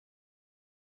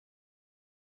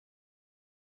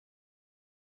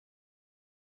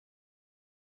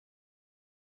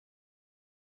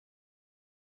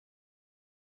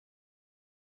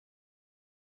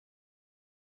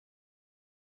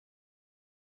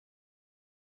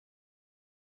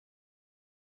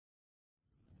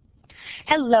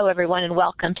Hello, everyone, and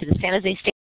welcome to the San Jose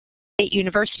State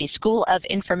University School of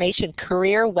Information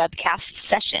Career Webcast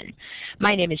session.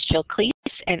 My name is Jill Cleese,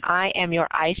 and I am your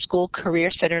iSchool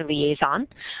Career Center Liaison.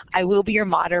 I will be your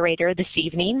moderator this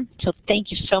evening, so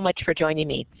thank you so much for joining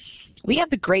me. We have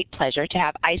the great pleasure to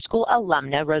have iSchool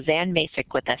alumna Rosanne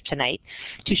Macek with us tonight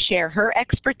to share her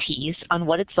expertise on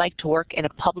what it's like to work in a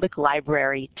public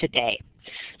library today.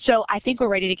 So I think we're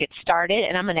ready to get started,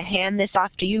 and I'm going to hand this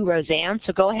off to you, Rosanne,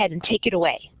 so go ahead and take it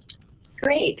away.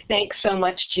 Great. Thanks so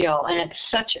much, Jill, and it's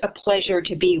such a pleasure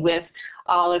to be with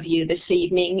all of you this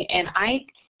evening, and I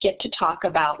get to talk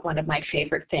about one of my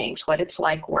favorite things, what it's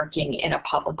like working in a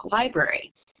public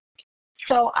library.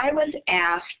 So I was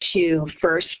asked to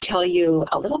first tell you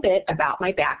a little bit about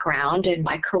my background and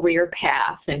my career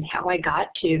path and how I got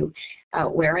to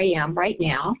where I am right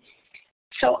now.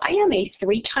 So I am a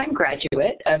three-time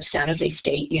graduate of San Jose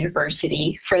State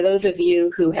University. For those of you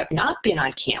who have not been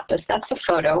on campus, that's a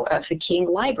photo of the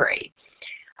King Library.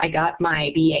 I got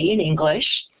my BA in English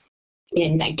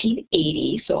in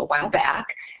 1980, so a while back.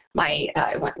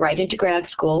 I went right into grad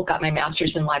school, got my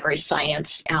master's in library science,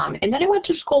 and then I went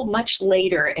to school much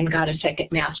later and got a second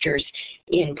master's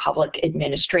in public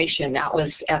administration. That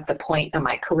was at the point of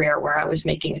my career where I was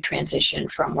making a transition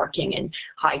from working in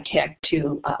high tech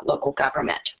to local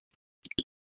government.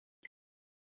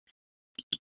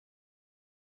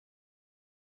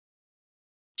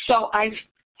 So I've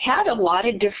had a lot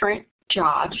of different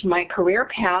jobs. My career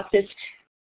path is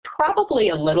probably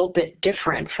a little bit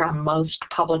different from most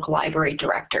public library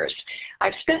directors.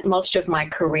 I've spent most of my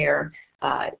career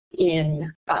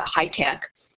in high tech.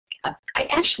 I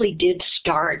actually did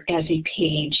start as a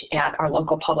page at our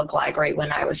local public library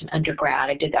when I was an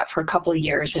undergrad. I did that for a couple of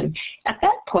years, and at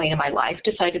that point in my life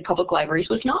decided public libraries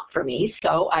was not for me,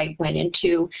 so I went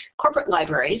into corporate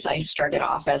libraries. I started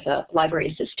off as a library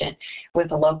assistant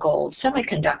with a local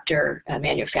semiconductor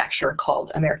manufacturer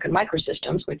called American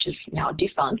Microsystems, which is now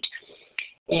defunct,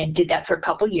 and did that for a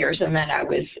couple of years, and then I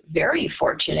was very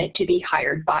fortunate to be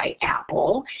hired by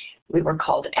Apple. We were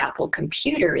called Apple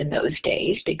Computer in those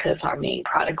days because our main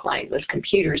product line was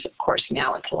computers. Of course,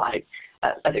 now it's a lot of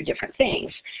other different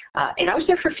things. And I was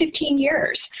there for 15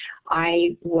 years.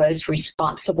 I was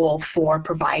responsible for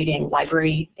providing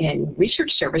library and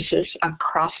research services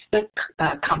across the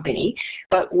company,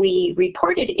 but we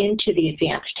reported into the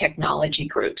advanced technology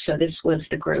group. So this was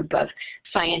the group of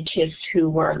scientists who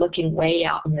were looking way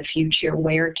out in the future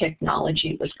where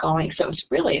technology was going. So it was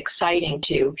really exciting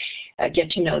to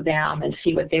get to know them and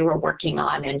see what they were working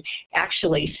on, and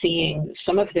actually seeing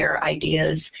some of their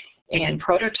ideas and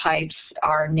prototypes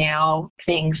are now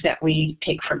things that we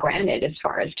take for granted as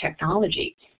far as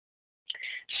technology.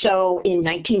 So in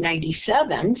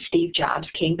 1997, Steve Jobs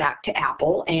came back to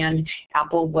Apple, and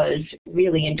Apple was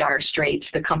really in dire straits.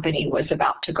 The company was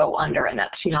about to go under, and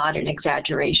that's not an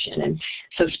exaggeration. And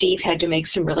so Steve had to make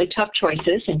some really tough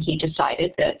choices, and he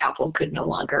decided that Apple could no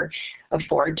longer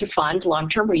afford to fund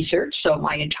long-term research. So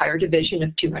my entire division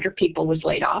of 200 people was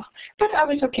laid off, but I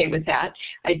was okay with that.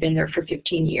 I'd been there for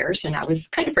 15 years, and I was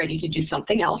kind of ready to do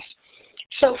something else.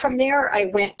 So from there, I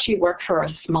went to work for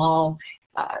a small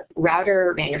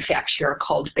router manufacturer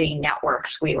called Bay Networks.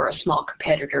 We were a small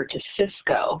competitor to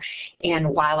Cisco, and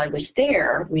while I was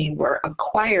there, we were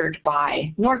acquired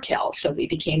by Nortel, so we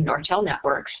became Nortel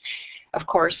Networks. Of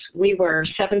course, we were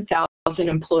 7,000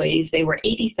 employees, they were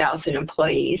 80,000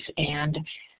 employees, and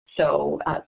so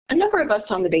a number of us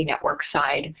on the Bay Network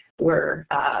side were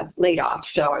laid off.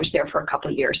 So I was there for a couple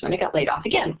of years, then I got laid off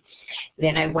again.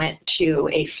 Then I went to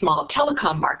a small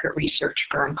telecom market research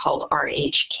firm called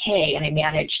RHK, and I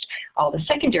managed all the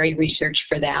secondary research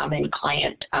for them and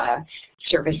client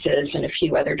services and a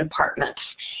few other departments.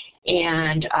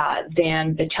 And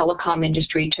then the telecom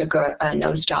industry took a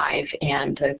nosedive,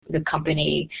 and the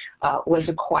company was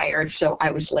acquired, so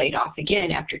I was laid off again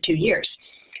after 2 years.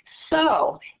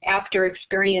 So after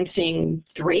experiencing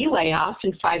 3 layoffs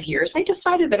in 5 years, I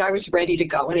decided that I was ready to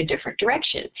go in a different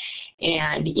direction.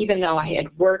 And even though I had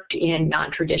worked in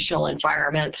non-traditional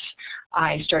environments,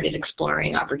 I started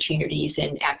exploring opportunities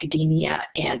in academia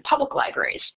and public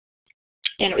libraries.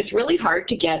 And it was really hard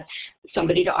to get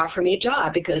somebody to offer me a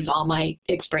job because all my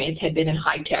experience had been in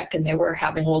high tech, and they were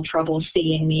having a little trouble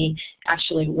seeing me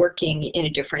actually working in a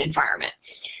different environment.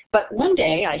 But one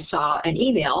day I saw an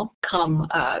email come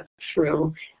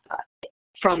through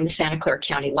from the Santa Clara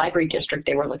County Library District.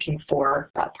 They were looking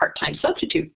for part-time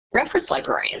substitute reference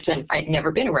librarians, and I'd never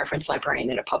been a reference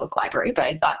librarian in a public library, but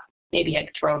I thought maybe I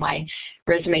could throw my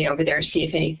resume over there, see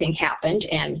if anything happened.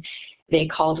 And they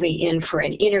called me in for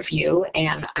an interview,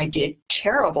 and I did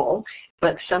terrible,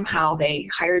 but somehow they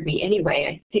hired me anyway.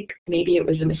 I think maybe it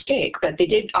was a mistake, but they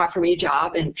did offer me a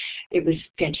job, and it was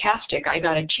fantastic. I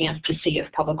got a chance to see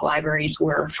if public libraries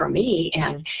were for me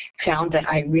and found that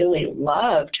I really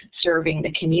loved serving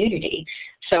the community.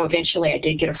 So eventually I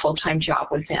did get a full-time job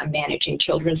with them managing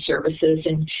children's services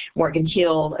in Morgan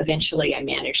Hill. Eventually I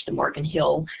managed the Morgan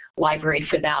Hill Library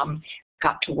for them.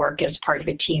 Got to work as part of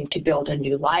a team to build a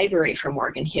new library for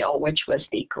Morgan Hill, which was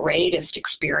the greatest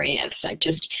experience.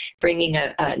 Just bringing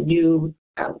a new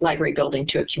library building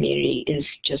to a community is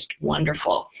just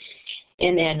wonderful.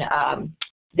 And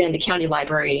then the county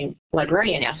librarian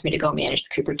asked me to go manage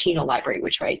the Cupertino Library,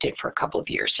 which I did for a couple of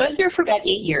years. So I was there for about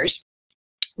 8 years,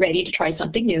 ready to try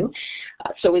something new.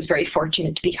 So I was very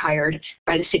fortunate to be hired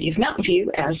by the City of Mountain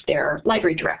View as their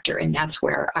library director, and that's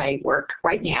where I work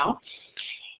right now.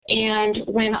 And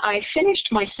when I finished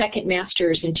my second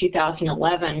master's in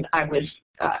 2011, I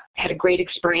had a great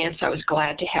experience. I was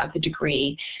glad to have the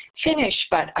degree finished,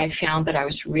 but I found that I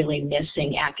was really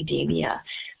missing academia.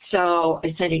 So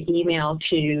I sent an email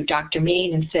to Dr.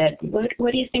 Main and said,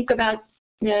 what do you think about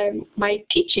my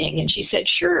teaching? And she said,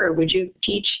 sure, would you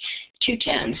teach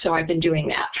 210? So I've been doing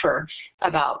that for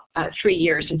about 3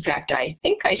 years. In fact, I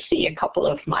think I see a couple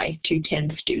of my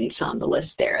 210 students on the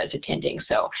list there as attending.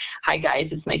 So hi guys,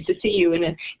 it's nice to see you in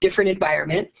a different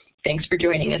environment. Thanks for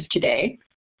joining us today.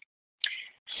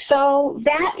 So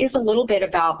that is a little bit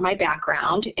about my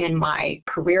background and my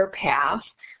career path.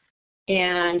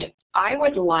 And I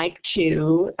would like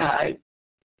to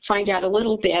find out a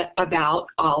little bit about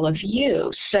all of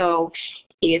you. So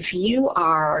if you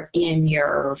are in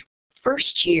your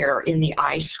first year in the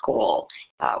iSchool,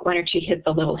 why don't you hit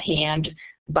the little hand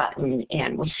button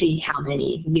and we'll see how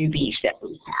many newbies that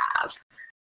we have.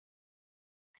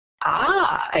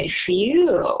 A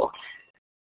few.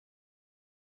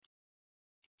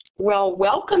 Well,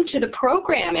 welcome to the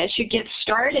program. As you get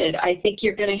started, I think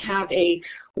you're going to have a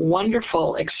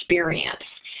wonderful experience.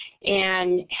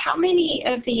 And how many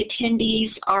of the attendees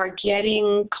are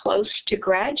getting close to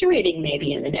graduating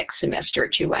maybe in the next semester or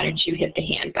two? Why don't you hit the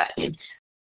hand button?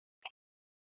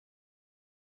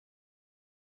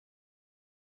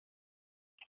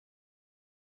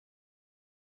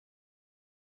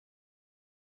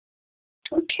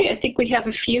 Okay, I think we have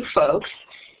a few folks.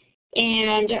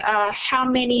 And how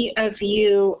many of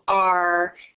you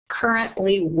are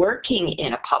currently working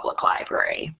in a public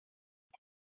library?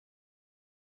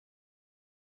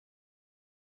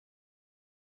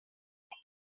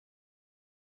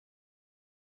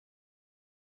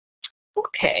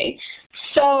 Okay,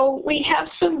 so we have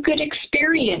some good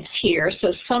experience here.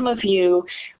 So some of you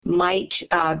might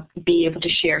be able to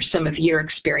share some of your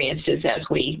experiences as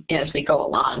we go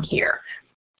along here.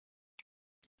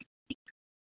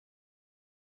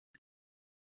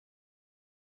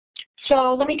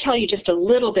 So let me tell you just a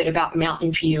little bit about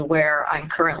Mountain View, where I'm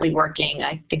currently working.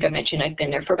 I think I mentioned I've been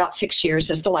there for about 6 years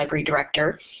as the library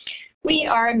director. We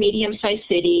are a medium-sized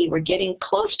city. We're getting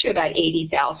close to about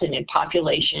 80,000 in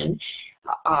population.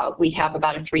 We have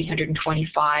about a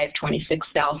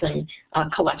 26,000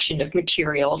 collection of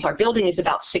materials. Our building is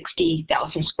about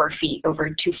 60,000 square feet over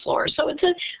 2 floors, so it's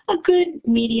a good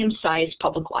medium-sized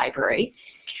public library.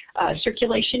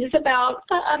 Circulation is about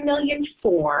 1.4 million,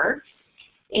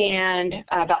 and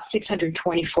about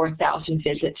 624,000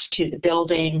 visits to the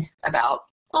building, about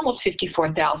almost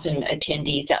 54,000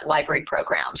 attendees at library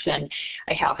programs. And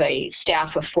I have a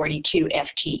staff of 42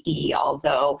 FTE,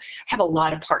 although I have a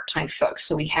lot of part-time folks,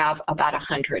 so we have about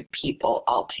 100 people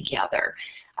altogether.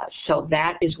 So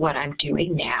that is what I'm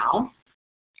doing now.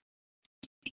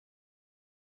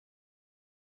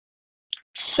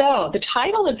 So the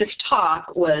title of this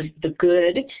talk was The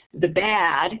Good, the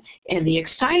Bad, and the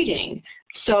Exciting.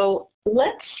 So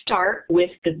let's start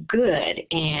with the good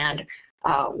and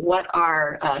what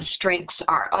our strengths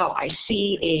are. Oh, I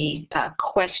see a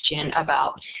question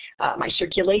about my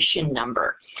circulation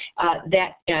number.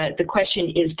 The question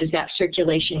is, does that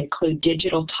circulation include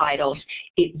digital titles?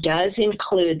 It does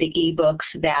include the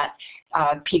ebooks that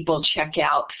people check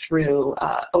out through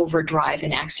Overdrive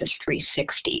and Access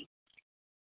 360.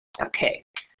 Okay,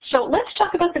 so let's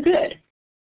talk about the good.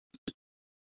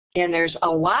 And there's a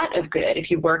lot of good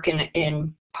if you work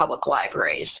in public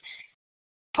libraries.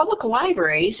 Public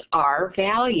libraries are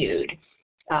valued.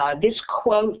 This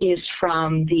quote is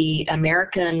from the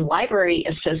American Library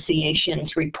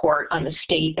Association's report on the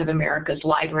state of America's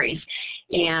libraries.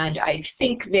 And I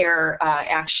think they're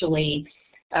actually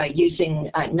using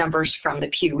numbers from the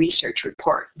Pew Research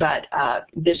report, but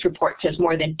this report says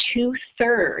more than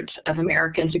 2/3 of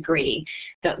Americans agree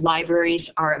that libraries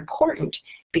are important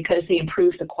because they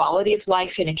improve the quality of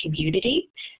life in a community,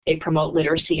 they promote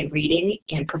literacy and reading,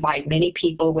 and provide many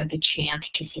people with a chance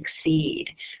to succeed.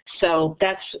 So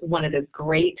that's one of the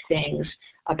great things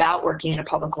about working in a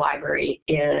public library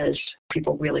is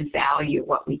people really value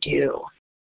what we do.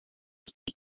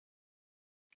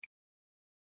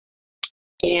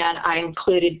 And I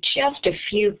included just a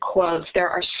few quotes. There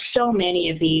are so many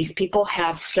of these. People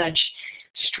have such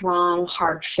strong,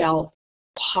 heartfelt,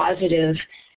 positive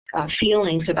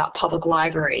feelings about public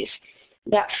libraries.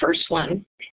 That first one,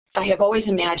 I have always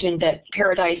imagined that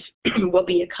paradise will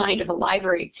be a kind of a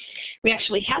library. We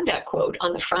actually had that quote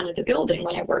on the front of the building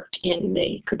when I worked in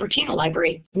the Cupertino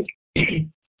Library. The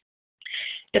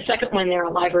second one there, a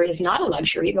library is not a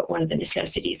luxury, but one of the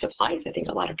necessities of life. I think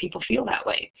a lot of people feel that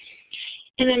way.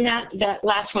 And then that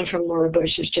last one from Laura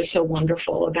Bush is just so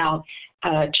wonderful about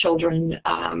children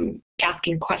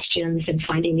asking questions and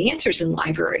finding the answers in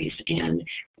libraries. And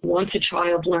once a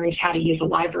child learns how to use a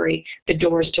library, the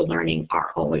doors to learning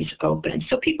are always open.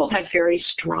 So people have very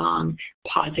strong,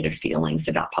 positive feelings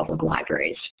about public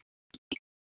libraries.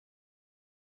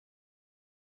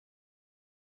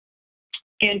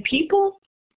 And people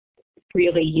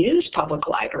really use public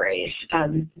libraries.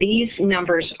 These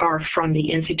numbers are from the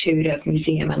Institute of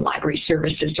Museum and Library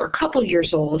Services. They're a couple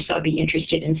years old, so I'll be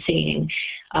interested in seeing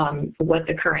what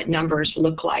the current numbers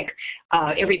look like.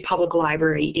 Every public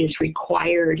library is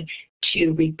required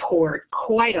to report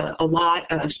quite a lot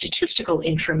of statistical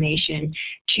information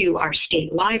to our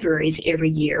state libraries every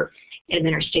year, and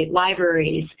then our state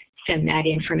libraries send that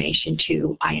information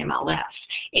to IMLS.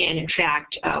 And in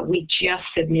fact, we just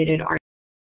submitted our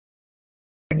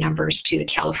numbers to the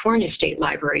California State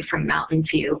Library from Mountain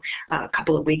View a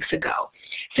couple of weeks ago.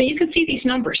 So you can see these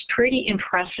numbers, pretty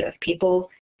impressive. People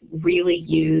really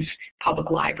use public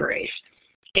libraries.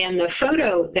 And the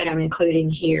photo that I'm including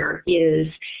here is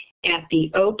at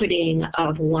the opening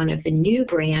of one of the new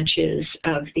branches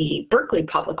of the Berkeley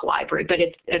Public Library, but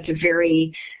it's a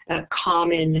very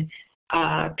common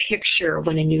picture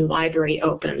when a new library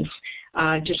opens.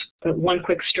 Just one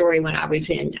quick story, when I was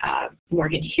in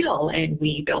Morgan Hill and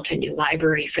we built a new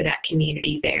library for that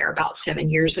community there about 7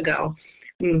 years ago,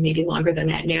 maybe longer than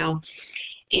that now.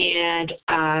 And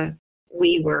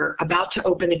we were about to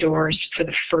open the doors for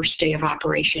the first day of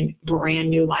operation, brand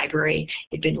new library.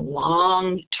 It'd been a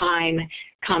long time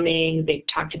coming. They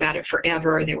talked about it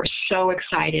forever. They were so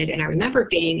excited. And I remember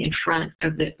being in front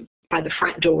of by the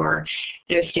front door.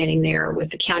 I was standing there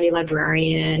with the county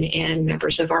librarian and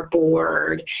members of our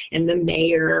board and the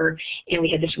mayor, and we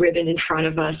had this ribbon in front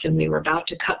of us, and we were about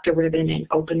to cut the ribbon and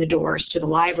open the doors to the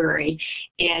library.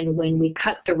 And when we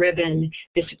cut the ribbon,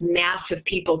 this mass of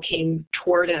people came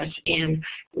toward us, and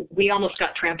we almost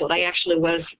got trampled. I actually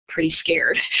was pretty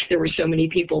scared. There were so many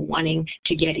people wanting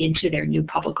to get into their new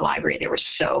public library. They were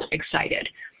so excited.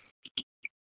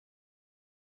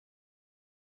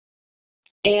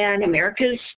 And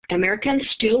Americans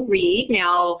still read.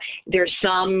 Now, there's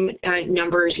some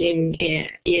numbers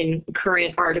in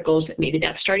current articles that maybe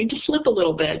that's starting to slip a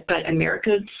little bit, but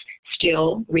Americans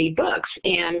still read books.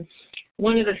 And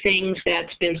one of the things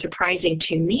that's been surprising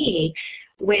to me,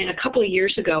 when a couple of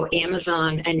years ago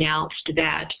Amazon announced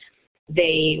that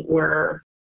they were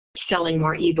selling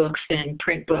more ebooks than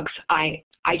print books,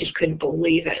 I just couldn't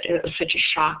believe it. It was such a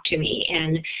shock to me.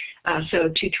 And so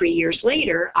 2-3 years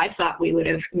later, I thought we would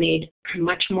have made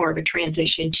much more of a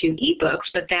transition to ebooks,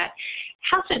 but that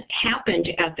hasn't happened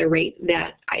at the rate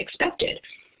that I expected.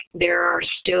 There are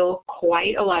still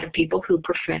quite a lot of people who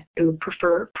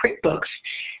prefer print books.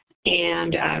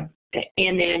 And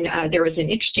then there was an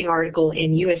interesting article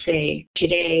in USA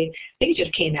Today. I think it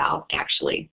just came out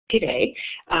actually today,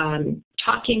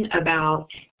 talking about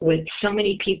with so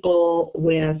many people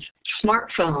with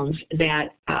smartphones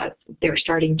that they're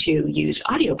starting to use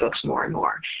audiobooks more and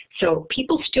more. So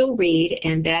people still read,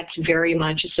 and that's very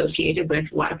much associated with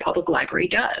what a public library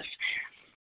does.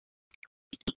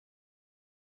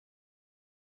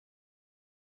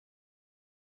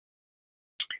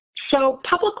 So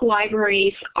public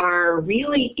libraries are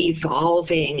really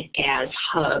evolving as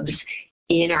hubs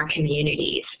in our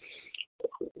communities.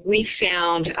 We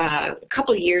found a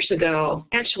couple of years ago,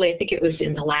 actually I think it was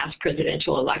in the last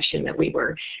presidential election, that we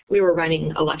were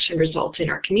running election results in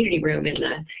our community room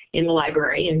in the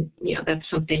library, and that's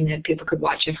something that people could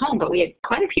watch at home. But we had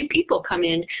quite a few people come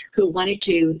in who wanted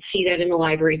to see that in the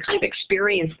library, kind of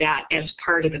experience that as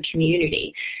part of a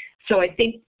community. So I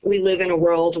think we live in a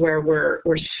world where we're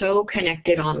so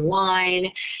connected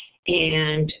online,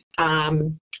 And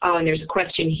and there's a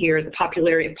question here, the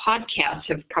popularity of podcasts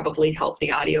have probably helped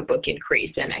the audiobook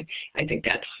increase, and I think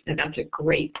that's a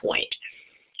great point.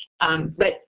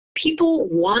 But people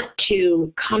want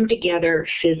to come together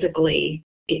physically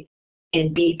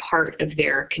and be part of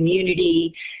their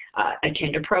community,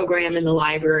 attend a program in the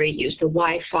library, use the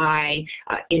Wi-Fi.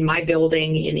 In my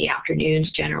building in the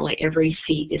afternoons, generally every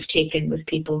seat is taken with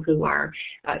people who are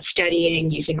studying,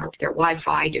 using their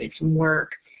Wi-Fi, doing some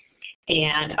work.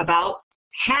 And about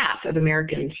half of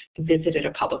Americans visited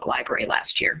a public library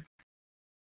last year.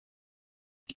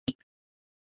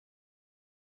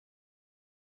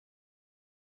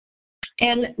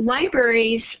 And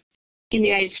libraries in the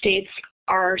United States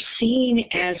are seen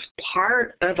as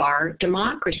part of our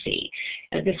democracy.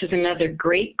 This is another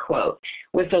great quote.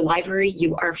 With a library,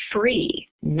 you are free,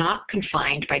 not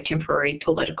confined by temporary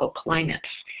political climates.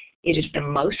 It is the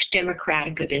most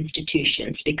democratic of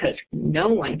institutions because no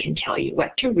one can tell you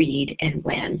what to read and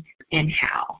when and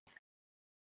how.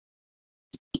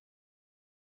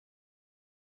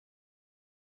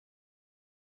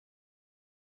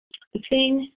 The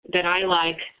thing that I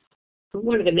like,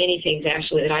 one of the many things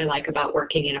actually that I like about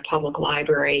working in a public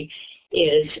library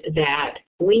is that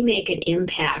we make an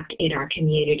impact in our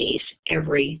communities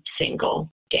every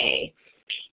single day.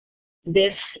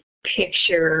 This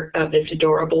picture of this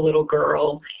adorable little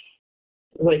girl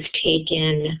was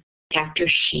taken after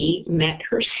she met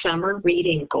her summer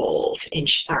reading goals, and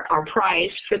our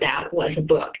prize for that was a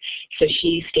book. So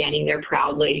she's standing there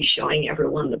proudly showing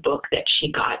everyone the book that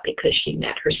she got because she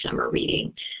met her summer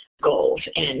reading goals.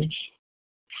 And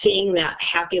seeing that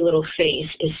happy little face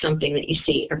is something that you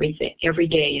see every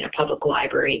day in a public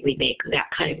library. We make that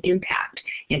kind of impact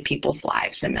in people's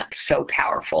lives, and that's so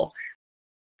powerful.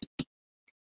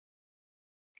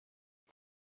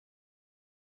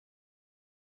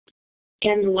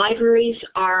 And libraries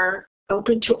are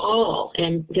open to all.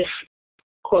 And this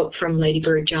quote from Lady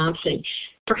Bird Johnson,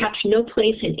 perhaps no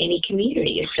place in any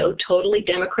community is so totally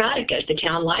democratic as the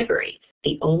town library.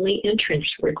 The only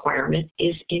entrance requirement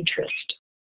is interest.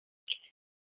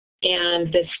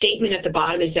 And the statement at the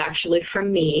bottom is actually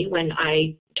from me. When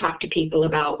I talk to people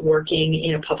about working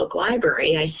in a public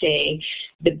library, I say,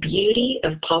 the beauty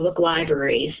of public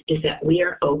libraries is that we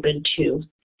are open to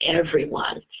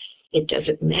everyone. It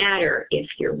doesn't matter if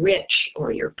you're rich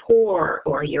or you're poor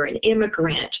or you're an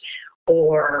immigrant,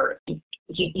 or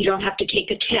you don't have to take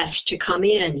a test to come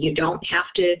in. You don't have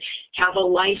to have a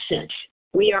license.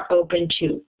 We are open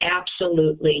to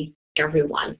absolutely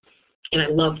everyone, and I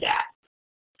love that.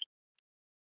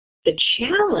 The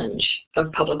challenge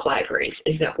of public libraries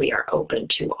is that we are open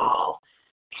to all.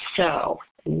 So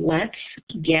let's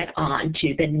get on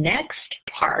to the next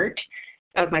part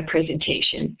of my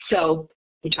presentation. So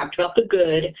we talked about the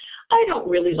good. I don't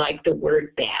really like the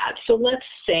word bad, so let's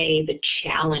say the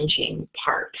challenging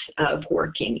parts of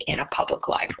working in a public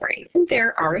library. And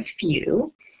there are a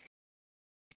few.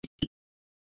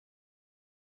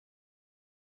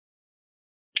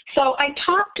 So I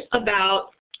talked about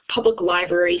public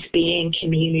libraries being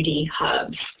community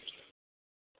hubs.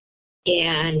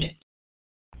 And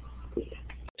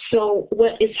so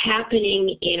what is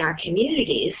happening in our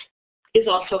communities is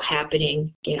also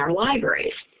happening in our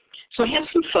libraries. So I have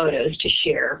some photos to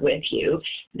share with you.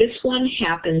 This one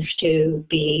happens to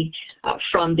be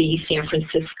from the San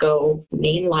Francisco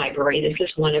Main Library. This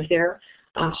is one of their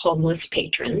homeless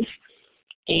patrons.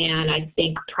 And I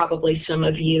think probably some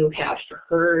of you have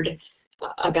heard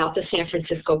about the San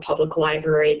Francisco Public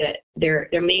Library, that their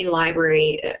main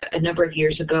library a number of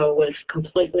years ago was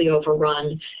completely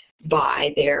overrun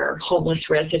by their homeless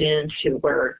residents who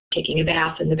were taking a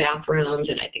bath in the bathrooms,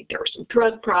 and I think there were some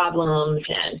drug problems,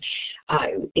 and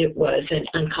it was an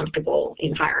uncomfortable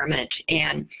environment.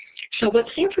 And so what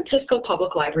San Francisco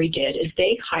Public Library did is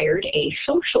they hired a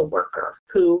social worker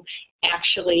who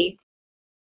actually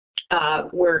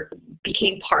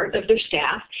became part of their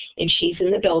staff, and she's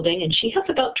in the building, and she has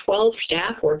about 12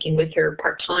 staff working with her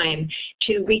part-time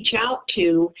to reach out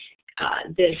to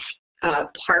this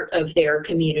part of their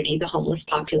community, the homeless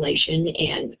population,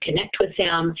 and connect with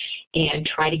them and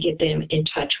try to get them in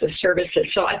touch with services.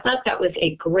 So I thought that was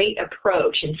a great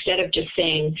approach. Instead of just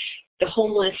saying the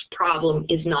homeless problem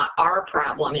is not our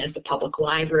problem as the public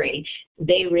library,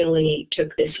 they really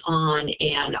took this on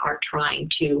and are trying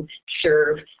to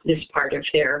serve this part of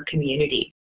their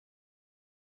community.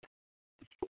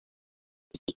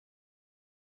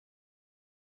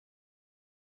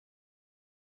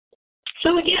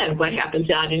 So again, what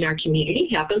happens out in our community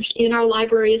happens in our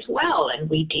library as well, and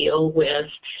we deal with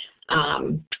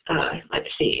let's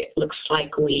see, it looks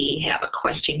like we have a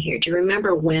question here. Do you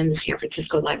remember when the San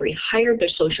Francisco Library hired their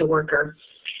social worker?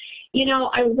 You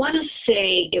know, I want to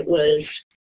say it was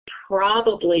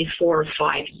probably 4 or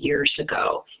 5 years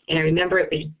ago. And I remember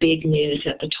it was big news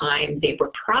at the time. They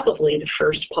were probably the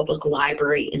first public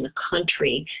library in the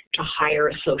country to hire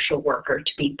a social worker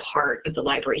to be part of the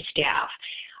library staff.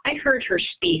 I heard her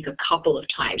speak a couple of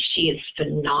times. She is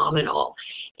phenomenal,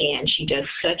 and she does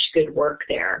such good work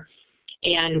there.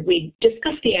 And we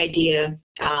discussed the idea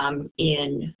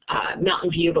in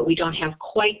Mountain View, but we don't have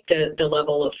quite the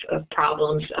level of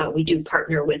problems. We do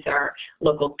partner with our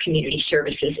local community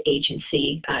services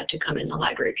agency to come in the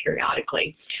library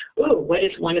periodically. Ooh, what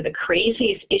is one of the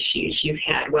craziest issues you've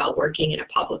had while working in a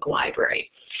public library?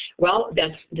 Well,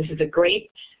 this is a great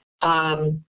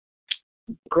point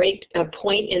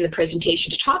in the presentation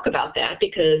to talk about that,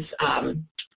 because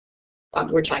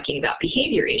we're talking about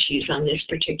behavior issues on this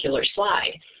particular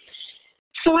slide.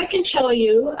 So I can tell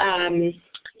you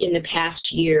in the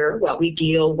past year, well, we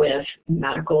deal with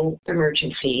medical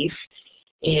emergencies,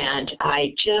 and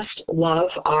I just love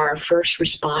our first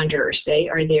responders. They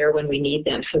are there when we need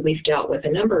them. So we've dealt with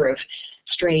a number of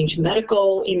strange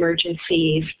medical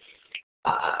emergencies.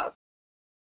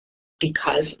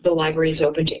 Because the library is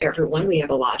open to everyone, we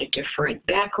have a lot of different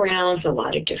backgrounds, a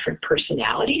lot of different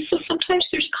personalities. So sometimes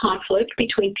there's conflict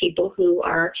between people who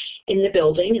are in the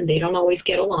building and they don't always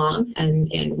get along,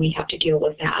 and we have to deal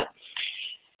with that.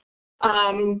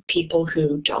 People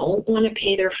who don't want to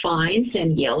pay their fines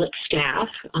and yell at staff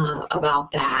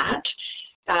about that.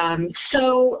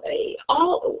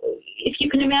 If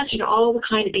you can imagine all the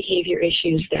kind of behavior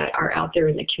issues that are out there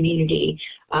in the community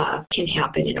can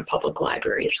happen in a public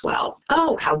library as well.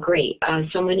 Oh, how great.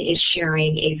 Someone is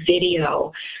sharing a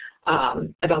video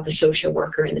about the social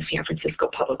worker in the San Francisco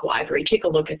Public Library. Take a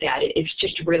look at that. It's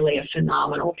just really a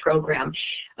phenomenal program.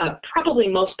 Probably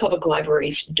most public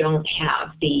libraries don't have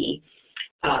the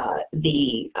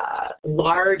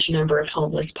large number of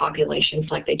homeless populations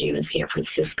like they do in San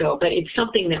Francisco, but it's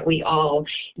something that we all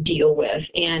deal with.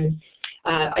 And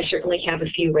I certainly have a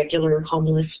few regular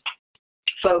homeless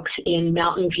folks in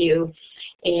Mountain View,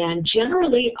 and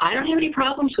generally I don't have any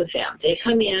problems with them. They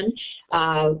come in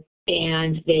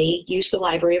and they use the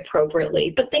library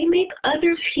appropriately, but they make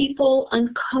other people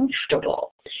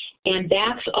uncomfortable. And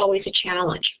that's always a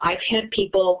challenge. I've had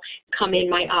people come in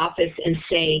my office and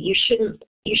say, you shouldn't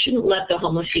let the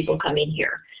homeless people come in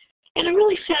here. And I'm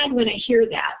really sad when I hear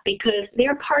that, because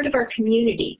they're part of our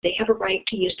community. They have a right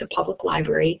to use the public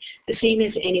library the same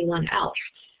as anyone else,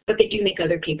 but they do make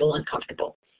other people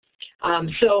uncomfortable.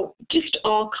 So just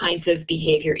all kinds of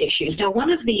behavior issues. Now, one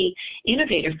of the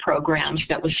innovative programs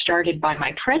that was started by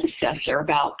my predecessor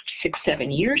about 6,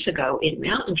 7 years ago in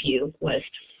Mountain View was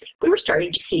we were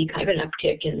starting to see kind of an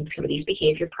uptick in some of these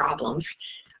behavior problems.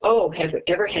 Oh, have you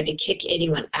ever had to kick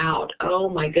anyone out? Oh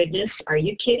my goodness, are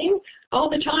you kidding? All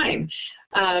the time.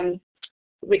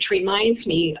 Which reminds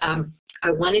me,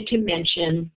 I wanted to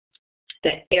mention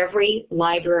that every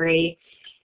library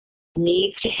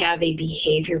needs to have a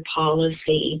behavior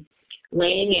policy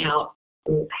laying out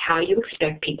how you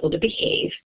expect people to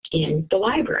behave in the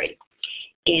library.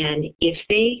 And if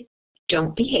they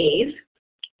don't behave,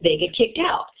 they get kicked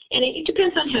out. And it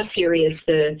depends on how serious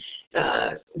the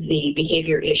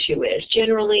behavior issue is.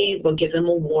 Generally, we'll give them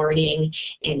a warning,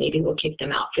 and maybe we'll kick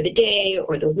them out for the day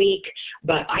or the week.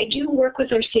 But I do work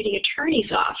with our city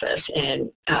attorney's office,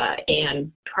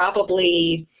 and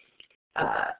probably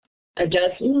a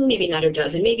dozen, maybe not a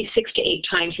dozen, maybe 6 to 8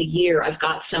 times a year, I've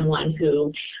got someone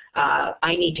who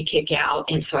I need to kick out.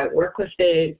 And so I work with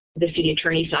the city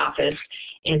attorney's office,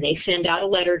 and they send out a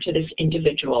letter to this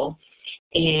individual.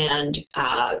 And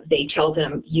they tell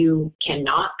them, you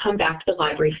cannot come back to the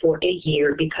library for a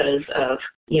year because of,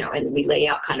 and we lay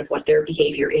out kind of what their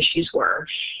behavior issues were.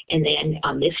 And then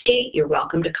on this date, you're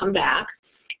welcome to come back,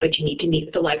 but you need to meet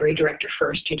with the library director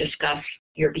first to discuss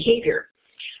your behavior.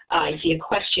 I see a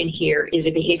question here, is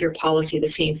a behavior policy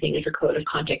the same thing as a code of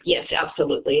conduct? Yes,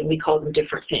 absolutely, and we call them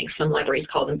different things. Some libraries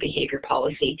call them behavior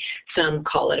policy, some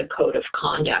call it a code of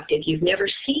conduct. If you've never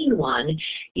seen one,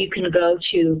 you can go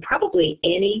to probably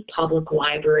any public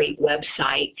library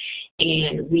website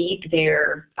and read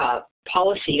their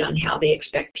policy on how they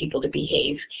expect people to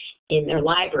behave in their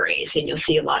libraries, and you'll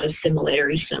see a lot of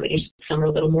similarities. Some are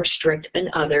a little more strict than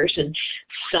others, and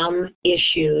some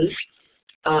issues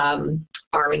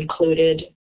are included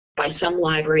by some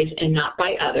libraries and not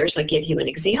by others. I'll give you an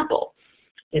example,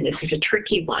 and this is a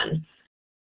tricky one.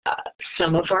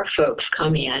 some of our folks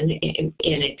come in, and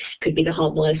it could be the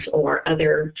homeless or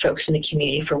other folks in the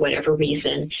community for whatever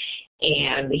reason,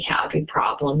 and we have a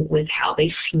problem with how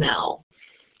they smell.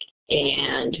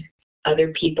 And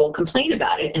other people complain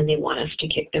about it, and they want us to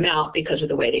kick them out because of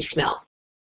the way they smell.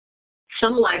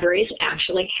 Some libraries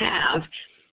actually have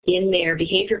in their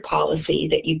behavior policy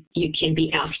that you can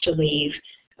be asked to leave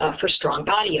for strong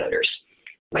body odors.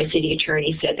 My city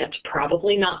attorney said that's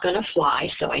probably not going to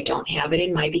fly, so I don't have it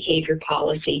in my behavior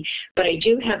policy, but I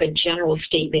do have a general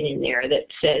statement in there that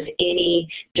says any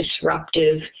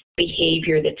disruptive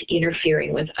behavior that's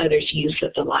interfering with others' use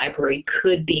of the library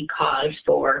could be cause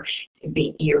for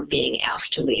your being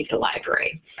asked to leave the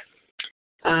library.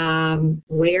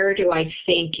 Where do I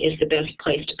think is the best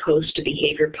place to post a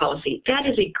behavior policy? That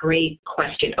is a great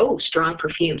question. Oh, strong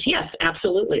perfumes. Yes,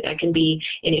 absolutely. That can be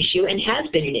an issue and has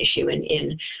been an issue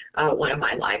in one of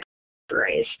my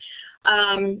libraries.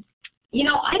 You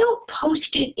know, I don't post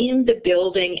it in the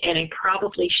building, and I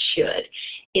probably should.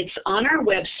 It's on our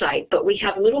website, but we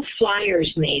have little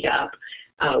flyers made up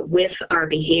with our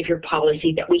behavior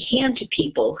policy that we hand to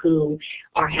people who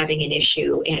are having an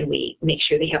issue, and we make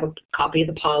sure they have a copy of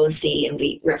the policy, and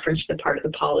we reference the part of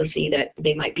the policy that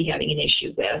they might be having an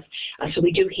issue with. So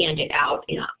we do hand it out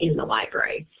in the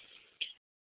library.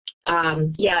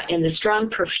 Yeah, and the strong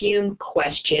perfume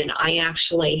question, I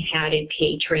actually had a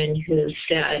patron who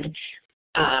said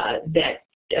that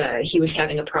he was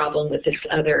having a problem with this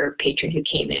other patron who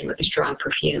came in with a strong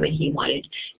perfume, and he wanted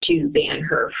to ban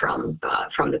her from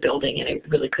the building, and I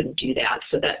really couldn't do that.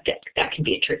 So that can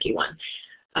be a tricky one.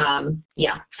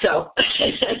 Yeah, so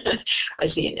I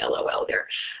see an LOL there.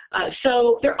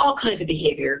 So there are all kinds of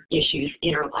behavior issues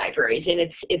in our libraries, and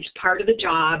it's part of the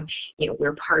job. You know,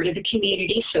 we're part of the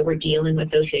community, so we're dealing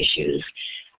with those issues.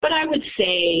 But I would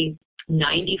say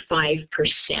 95%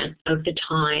 of the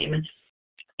time,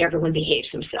 everyone behaves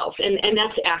themselves. And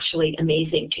that's actually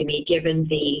amazing to me, given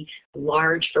the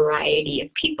large variety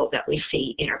of people that we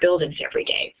see in our buildings every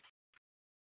day.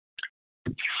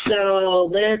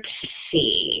 So let's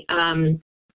see. I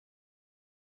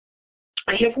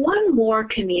have one more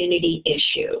community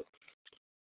issue.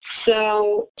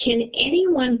 So can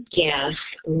anyone guess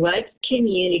what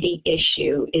community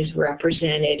issue is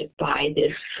represented by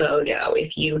this photo?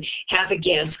 If you have a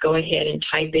guess, go ahead and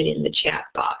type it in the chat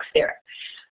box there.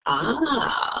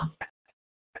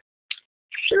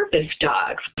 Service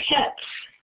dogs, pets,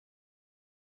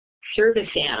 service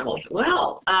animals.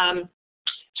 Well,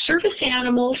 service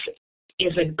animals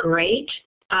is a great,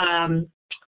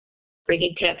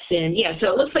 bringing pets in. Yeah,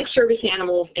 so it looks like service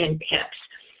animals and pets.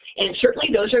 And certainly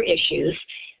those are issues.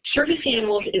 Service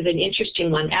animals is an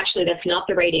interesting one. Actually, that's not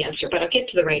the right answer, but I'll get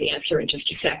to the right answer in just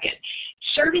a second.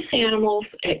 Service animals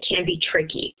can be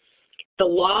tricky. The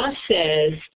law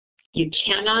says you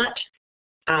cannot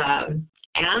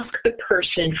ask the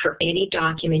person for any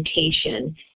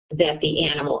documentation that the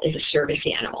animal is a service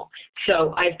animal.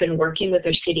 So I've been working with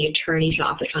our city attorney's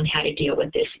office on how to deal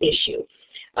with this issue.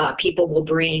 People will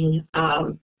bring,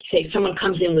 say someone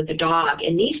comes in with a dog,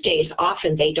 and these days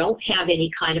often they don't have any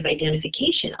kind of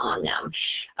identification on them.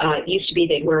 It used to be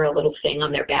they'd wear a little thing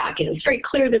on their back, and it was very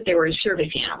clear that they were a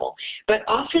service animal. But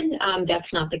often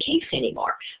that's not the case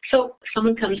anymore. So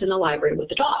someone comes in the library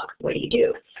with a dog. What do you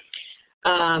do?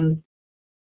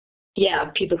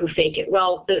 Yeah, people who fake it.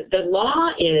 Well, the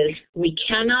law is we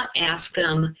cannot ask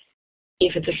them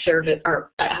if it's a service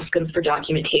or ask them for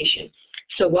documentation.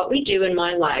 So what we do in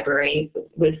my library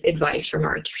with advice from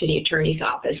our city attorney's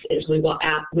office is we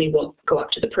will go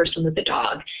up to the person with the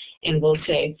dog and we'll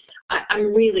say,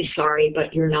 I'm really sorry,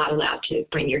 but you're not allowed to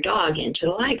bring your dog into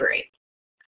the library.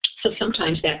 So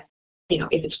sometimes that, you know,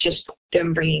 if it's just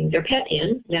them bringing their pet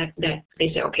in, that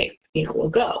they say, okay, you know, we'll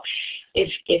go.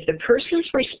 If the person's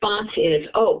response is,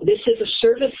 oh, this is a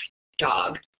service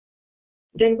dog,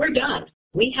 then we're done.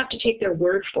 We have to take their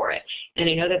word for it. And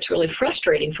I know that's really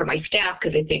frustrating for my staff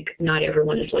because I think not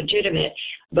everyone is legitimate,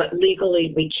 but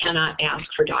legally we cannot ask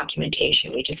for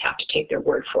documentation. We just have to take their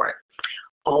word for it.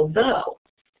 Although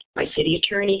my city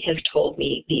attorney has told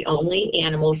me the only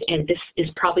animals, and this is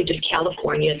probably just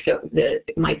California, so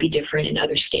it might be different in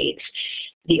other states,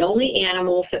 the only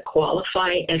animals that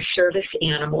qualify as service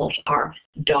animals are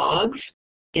dogs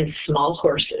and small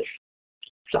horses.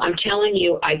 So I'm telling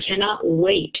you, I cannot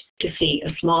wait to see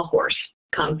a small horse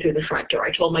come through the front door.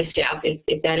 I told my staff,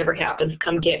 if that ever happens,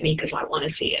 come get me because I want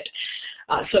to see it.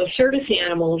 So service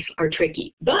animals are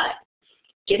tricky. But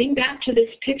getting back to this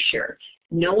picture,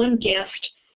 no one guessed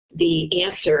the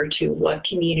answer to what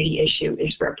community issue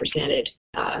is represented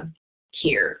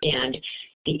here. And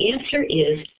the answer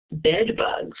is bed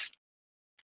bugs.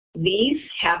 these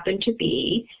happen to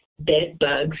be bed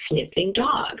bug sniffing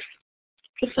dogs.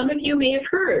 So some of you may have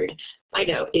heard. I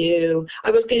know, ew.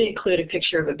 I was going to include a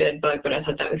picture of a bed bug, but I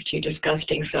thought that was too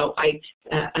disgusting, so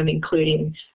I'm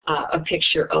including a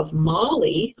picture of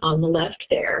Molly on the left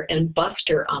there and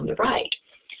Buster on the right.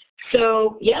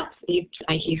 So, yeah, you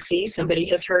see somebody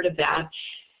has heard of that.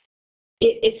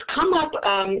 It's come up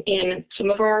in some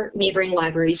of our neighboring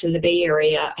libraries in the Bay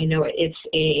Area. I know it's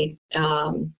a,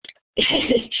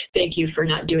 thank you for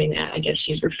not doing that. I guess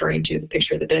she's referring to the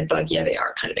picture of the bed bug. Yeah, they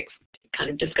are kind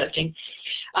of disgusting.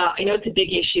 I know it's a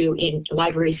big issue in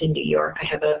libraries in New York. I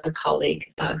have a colleague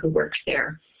who works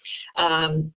there.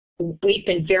 We've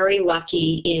been very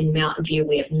lucky in Mountain View.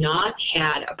 We have not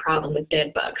had a problem with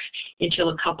bed bugs. Until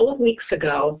a couple of weeks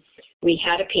ago, we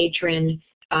had a patron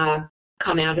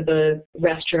come out of the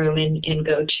restroom and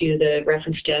go to the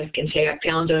reference desk and say, I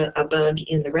found a bug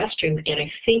in the restroom, and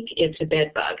I think it's a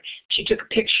bed bug. She took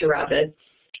a picture of it.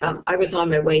 I was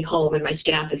on my way home, and my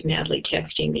staff is madly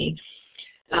texting me.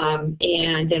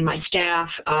 And then my staff,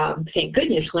 thank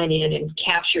goodness, went in and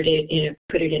captured it and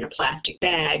put it in a plastic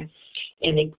bag.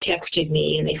 And they texted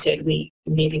me and they said,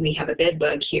 maybe we have a bed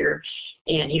bug here.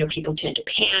 And, you know, people tend to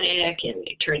panic and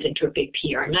it turns into a big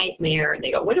PR nightmare. And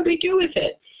they go, what do we do with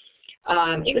it?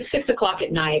 It was 6 o'clock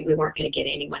at night. We weren't going to get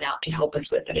anyone out to help us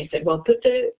with it. I said, well, put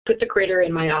the critter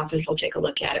in my office. I'll take a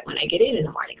look at it when I get in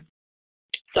the morning.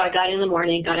 So I got in the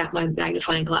morning, got out my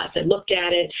magnifying glass. I looked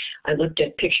at it. I looked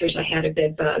at pictures I had of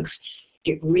bed bugs.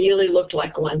 It really looked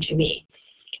like one to me.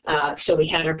 So we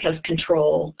had our pest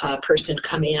control person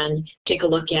come in, take a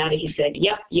look at it. He said,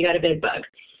 yep, you got a bed bug.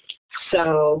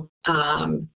 So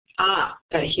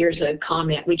here's a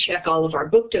comment. We check all of our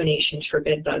book donations for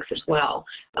bed bugs as well.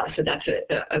 So that's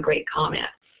a great comment.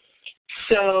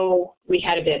 So we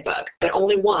had a bed bug, but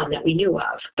only one that we knew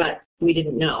of, but we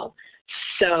didn't know.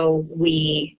 So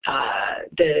the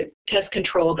pest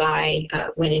control guy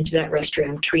went into that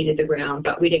restroom, treated the room,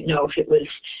 but we didn't know if it was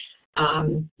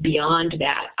beyond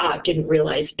that. Didn't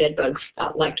realize bed bugs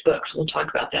liked books. We'll talk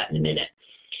about that in a minute.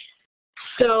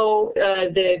 So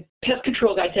the pest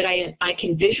control guy said, I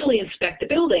can visually inspect the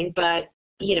building, but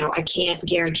you know, I can't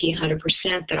guarantee 100%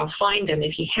 that I'll find them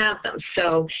if you have them.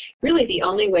 So really the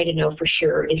only way to know for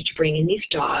sure is to bring in these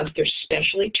dogs. They're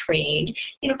specially trained,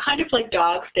 you know, kind of like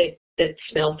dogs that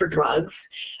smell for drugs.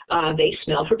 They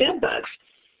smell for bed bugs.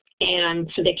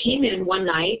 And so they came in one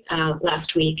night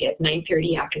last week at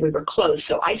 9:30 after we were closed.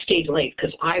 So I stayed late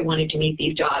because I wanted to meet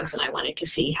these dogs and I wanted to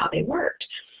see how they worked.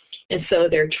 And so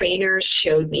their trainers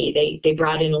showed me, they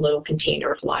brought in a little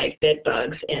container of live bed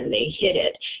bugs and they hid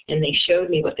it. And they showed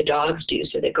me what the dogs do.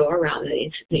 So they go around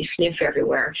and they sniff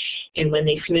everywhere. And when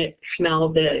they smell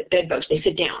the bed bugs, they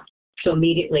sit down. So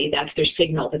immediately that's their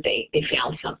signal that they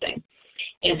found something.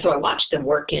 And so I watched them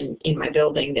work in my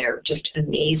building. They're just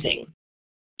amazing.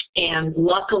 And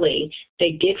luckily,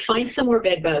 they did find some more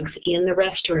bed bugs in the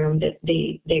restroom that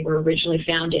they were originally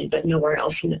found in, but nowhere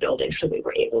else in the building, so we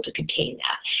were able to contain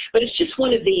that. But it's just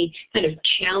one of the kind of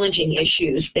challenging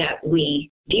issues that we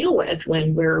deal with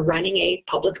when we're running a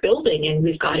public building and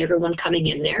we've got everyone coming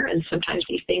in there, and sometimes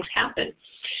these things happen.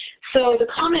 So the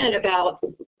comment about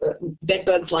bed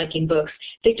bugs liking books,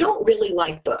 they don't really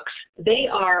like books. They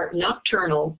are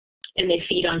nocturnal and they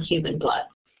feed on human blood.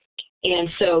 And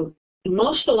so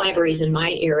most of the libraries in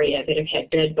my area that have had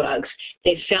bed bugs,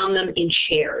 they've found them in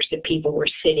chairs that people were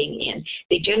sitting in.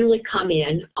 They generally come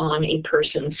in on a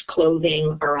person's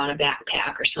clothing or on a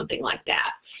backpack or something like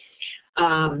that.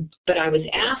 But I was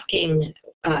asking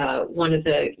one of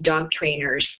the dog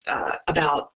trainers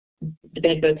about the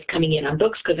bed bugs coming in on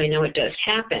books because I know it does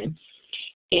happen.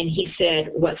 And he said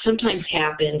what sometimes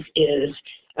happens is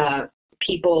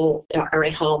people are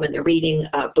at home and they're reading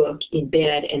a book in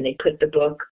bed and they put the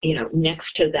book, you know,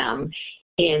 next to them,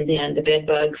 and then the bed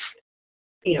bugs,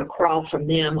 you know, crawl from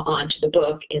them onto the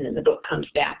book, and then the book comes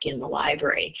back in the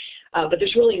library. But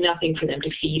there's really nothing for them to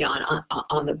feed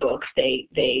on the books.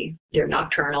 They're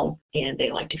nocturnal and they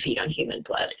like to feed on human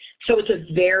blood. So it's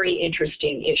a very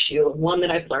interesting issue, one that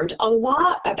I've learned a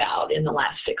lot about in the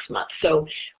last 6 months. So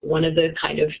one of the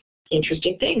kind of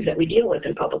interesting things that we deal with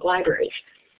in public libraries.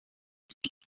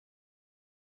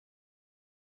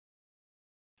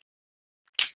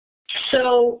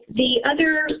 So the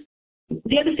other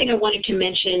thing I wanted to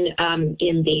mention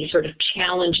in the sort of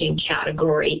challenging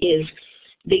category is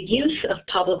the use of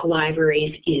public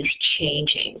libraries is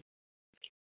changing.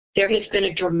 There has been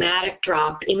a dramatic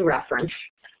drop in reference,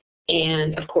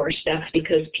 and of course that's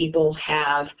because people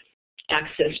have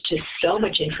access to so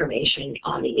much information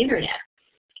on the internet.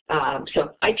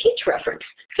 So I teach reference.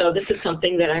 So this is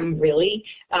something that I'm really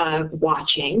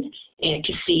watching and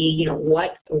to see,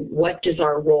 what does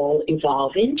our role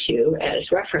evolve into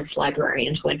as reference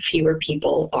librarians when fewer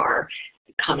people are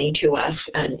coming to us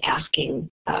and asking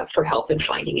for help in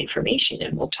finding information,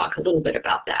 and we'll talk a little bit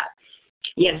about that.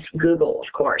 Yes, Google,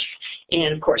 of course.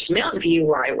 And of course, Mountain View,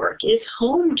 where I work, is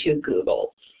home to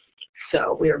Google.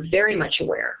 So we're very much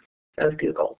aware of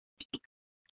Google.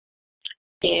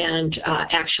 And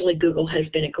actually, Google has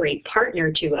been a great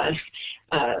partner to us.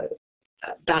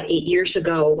 About 8 years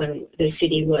ago, when the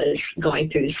city was going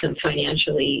through some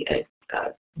financially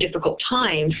difficult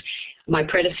times, my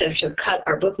predecessor cut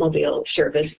our bookmobile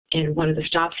service, and one of the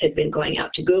stops had been going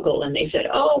out to Google, and they said,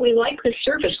 oh, we like this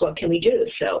service, what can we do?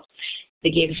 So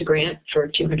they gave us a grant for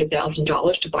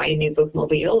 $200,000 to buy a new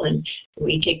bookmobile, and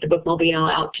we take the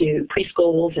bookmobile out to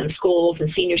preschools and schools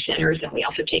and senior centers, and we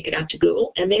also take it out to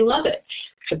Google, and they love it.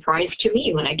 Surprise to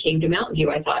me, when I came to Mountain View,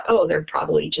 I thought, oh, they're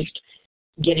probably just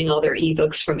getting all their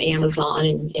ebooks from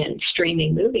Amazon and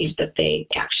streaming movies, but they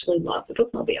actually love the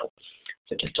bookmobile.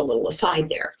 So just a little aside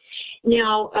there.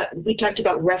 Now, we talked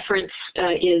about reference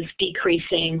is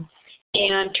decreasing,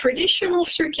 and traditional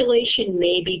circulation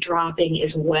may be dropping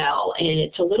as well, and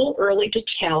it's a little early to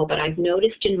tell, but I've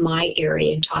noticed in my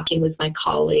area and talking with my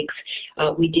colleagues,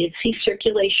 we did see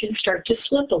circulation start to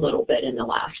slip a little bit in the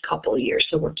last couple of years,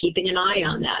 so we're keeping an eye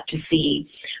on that to see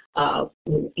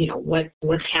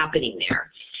what's happening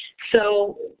there.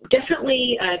 So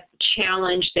definitely a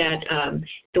challenge that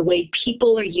the way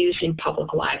people are using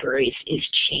public libraries is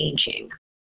changing.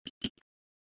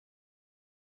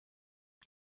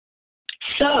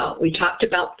 So we talked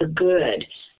about the good,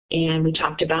 and we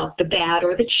talked about the bad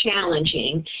or the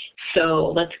challenging.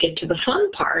 So let's get to the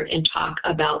fun part and talk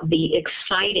about the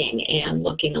exciting and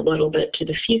looking a little bit to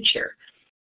the future.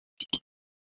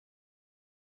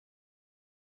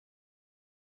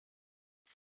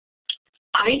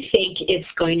 I think it's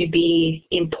going to be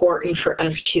important for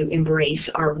us to embrace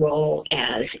our role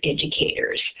as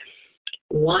educators.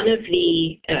 One of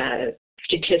the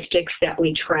statistics that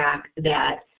we track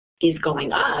that is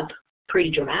going up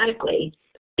pretty dramatically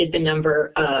is the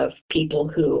number of people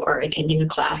who are attending a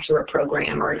class or a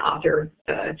program or an author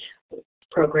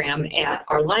program at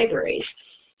our libraries.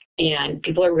 And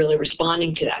people are really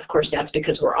responding to that. Of course, that's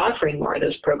because we're offering more of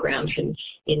those programs in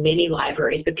many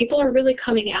libraries, but people are really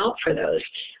coming out for those.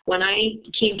 When I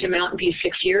came to Mountain View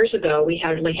 6 years ago, we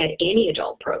hardly had any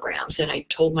adult programs, and I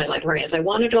told my librarians, I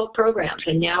want adult programs,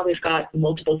 and now we've got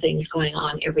multiple things going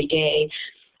on every day.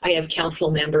 I have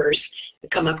council members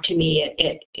come up to me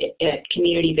at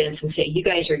community events and say, you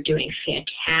guys are doing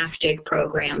fantastic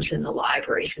programs in the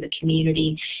library. So the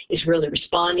community is really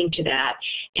responding to that,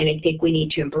 and I think we need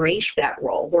to embrace that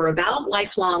role. We're about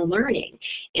lifelong learning,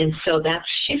 and so that's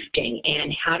shifting,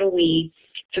 and how do we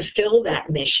fulfill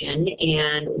that mission?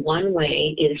 And one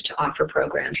way is to offer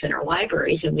programs in our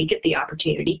libraries, and we get the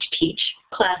opportunity to teach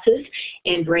classes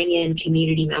and bring in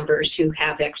community members who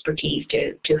have expertise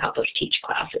to help us teach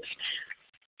classes.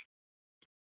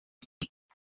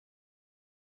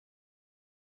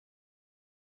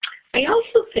 I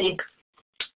also think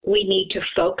we need to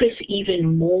focus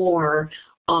even more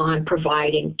on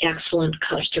providing excellent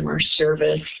customer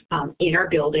service in our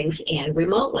buildings and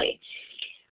remotely.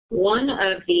 One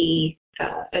of the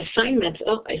assignments,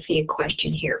 oh, I see a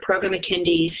question here. Program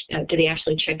attendees, do they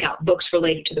actually check out books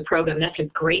related to the program? That's a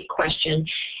great question,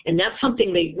 and that's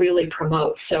something they really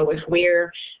promote. So if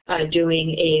we're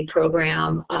doing a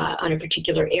program on a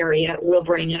particular area, we'll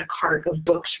bring in a cart of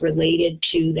books related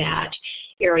to that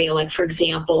area. Like, for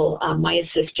example, my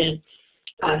assistant,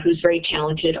 who's very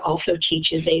talented, also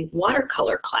teaches a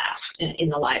watercolor class in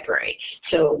the library.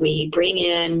 So we bring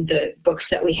in the books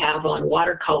that we have on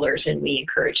watercolors, and we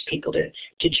encourage people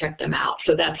to check them out.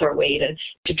 So that's our way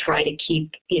to try to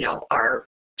keep, our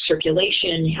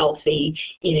circulation healthy,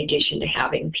 in addition to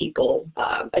having people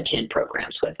attend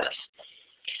programs with us.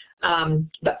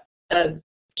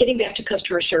 Getting back to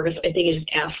customer service, I think is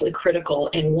absolutely critical.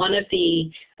 And one of the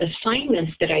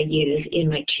assignments that I use in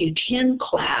my 210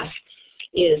 class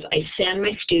is I send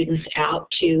my students out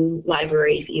to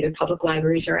libraries, either public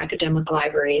libraries or academic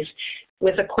libraries,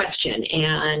 with a question.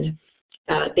 And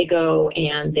they go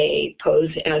and they pose,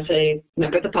 as a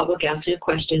member of the public asking a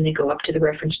question, they go up to the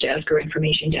reference desk or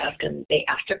information desk and they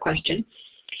ask a question.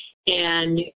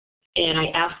 And I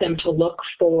ask them to look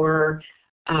for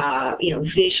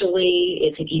visually,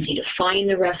 is it easy to find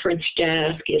the reference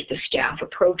desk? Is the staff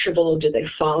approachable? Do they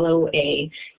follow a,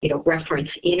 reference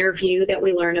interview that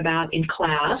we learn about in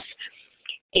class?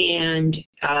 And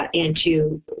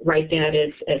to write that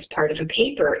as part of a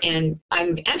paper. And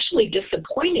I'm actually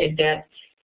disappointed that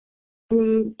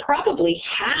probably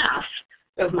half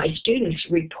of my students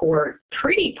report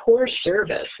pretty poor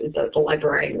service. The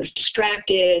librarian was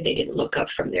distracted, they didn't look up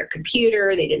from their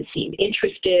computer, they didn't seem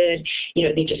interested,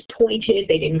 they just pointed,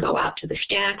 they didn't go out to the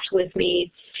stacks with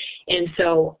me. And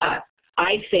so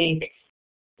I think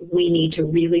we need to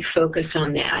really focus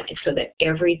on that so that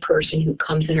every person who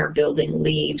comes in our building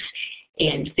leaves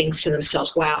and thinks to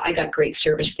themselves, wow, I got great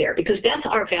service there, because that's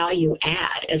our value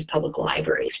add as public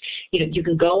libraries. You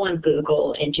can go on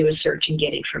Google and do a search and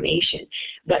get information,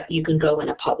 but you can go in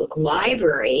a public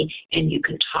library and you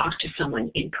can talk to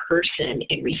someone in person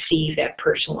and receive that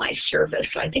personalized service.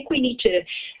 So I think we need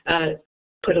to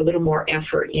put a little more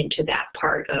effort into that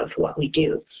part of what we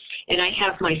do. And I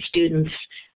have my students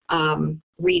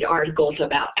read articles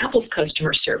about Apple's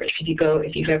customer service.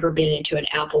 If you've ever been into an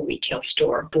Apple retail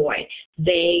store, boy,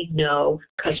 they know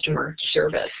customer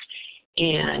service.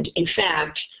 And in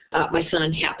fact, my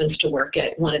son happens to work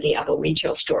at one of the Apple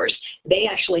retail stores. They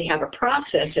actually have a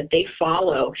process that they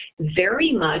follow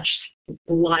very much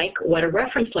like what a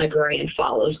reference librarian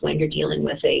follows when you're dealing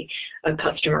with a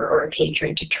customer or a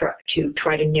patron to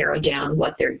try to narrow down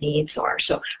what their needs are.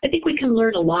 So I think we can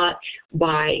learn a lot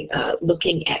by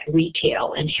looking at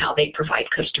retail and how they provide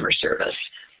customer service.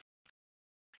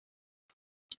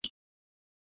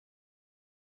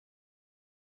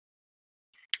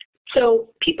 So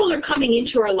people are coming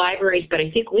into our libraries, but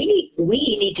I think we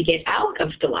need to get out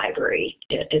of the library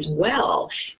as well.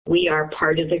 We are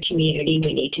part of the community.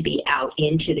 We need to be out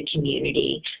into the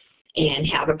community and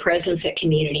have a presence at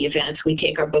community events. We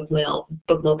take our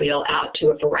bookmobile out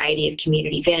to a variety of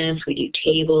community events. We do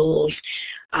tables.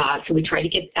 So we try to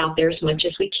get out there as much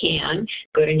as we can,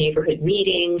 go to neighborhood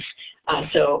meetings.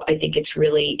 So I think it's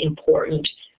really important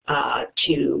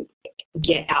to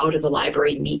get out of the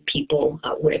library, meet people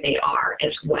where they are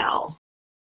as well.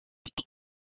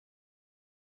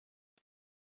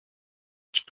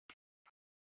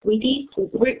 We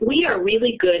are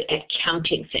really good at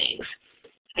counting things.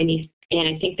 And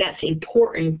I think that's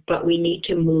important, but we need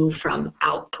to move from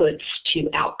outputs to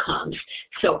outcomes.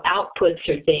 So outputs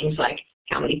are things like,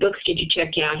 how many books did you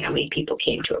check out? How many people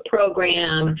came to a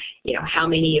program? How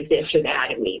many of this or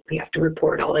that? And we have to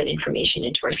report all that information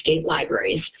into our state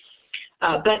libraries.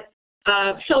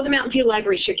 So the Mountain View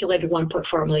Library circulated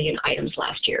 1.4 million items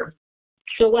last year.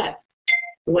 So what?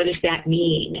 What does that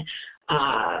mean?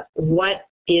 What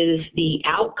is the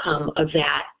outcome of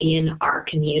that in our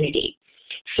community?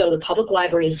 So the Public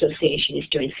Library Association is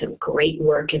doing some great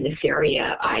work in this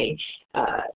area. I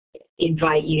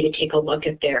invite you to take a look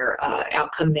at their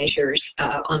outcome measures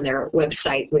on their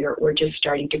website. We're just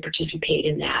starting to participate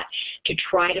in that to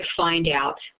try to find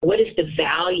out what is the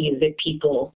value that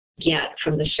people get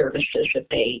from the services that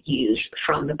they use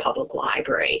from the public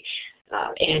library.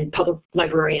 And public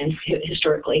librarians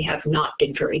historically have not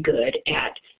been very good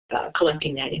at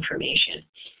collecting that information.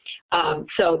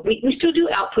 So we still do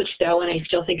outputs though, and I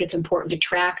still think it's important to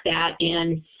track that.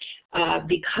 And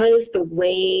because the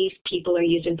ways people are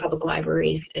using public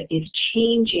libraries is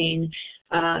changing,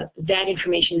 that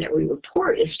information that we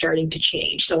report is starting to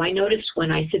change. So I noticed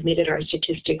when I submitted our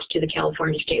statistics to the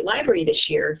California State Library this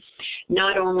year,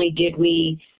 not only did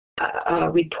we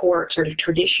report sort of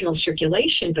traditional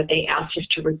circulation, but they asked us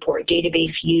to report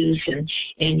database use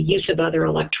and use of other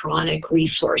electronic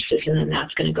resources, and then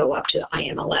that's going to go up to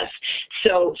IMLS.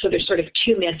 So there's sort of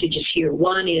two messages here.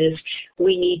 One is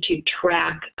we need to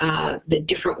track the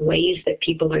different ways that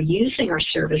people are using our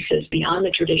services beyond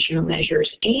the traditional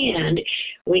measures, and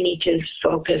we need to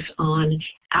focus on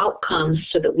outcomes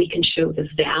so that we can show the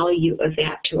value of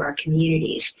that to our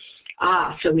communities.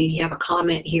 So we have a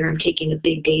comment here, I'm taking a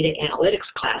big data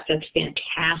analytics class. That's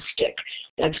fantastic.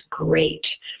 That's great.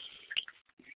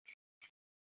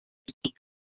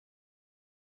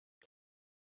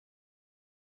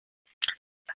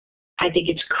 I think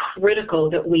it's critical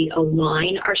that we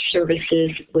align our services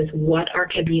with what our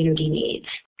community needs.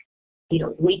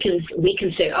 We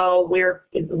can say, oh, we're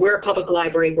a public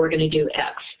library, we're going to do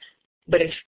X. But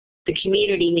if the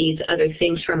community needs other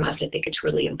things from us, I think it's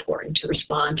really important to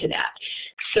respond to that.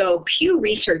 So Pew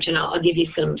Research, and I'll give you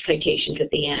some citations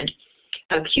at the end.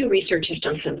 Pew Research has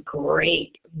done some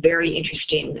great, very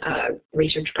interesting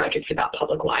research projects about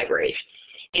public libraries.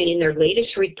 And in their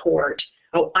latest report,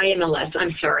 IMLS,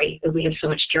 I'm sorry, we have so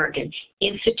much jargon,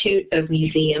 Institute of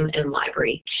Museum and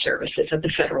Library Services at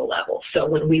the federal level. So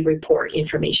when we report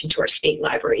information to our state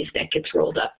libraries, that gets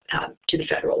rolled up to the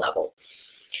federal level.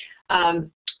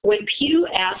 When Pew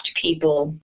asked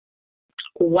people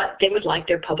what they would like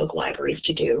their public libraries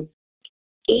to do,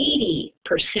 80%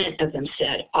 of them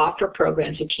said offer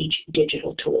programs that teach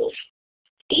digital tools.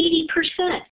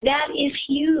 80%. That is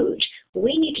huge.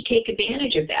 We need to take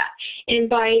advantage of that. And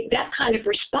by that kind of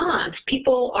response,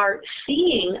 people are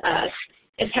seeing us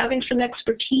as having some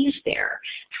expertise there.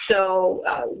 So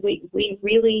we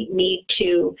really need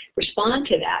to respond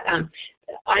to that.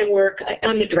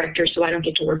 I'm the director, so I don't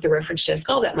get to work the reference desk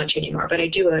all that much anymore, but I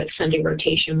do a Sunday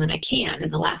rotation when I can.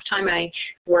 And the last time I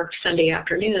worked Sunday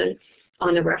afternoon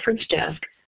on the reference desk,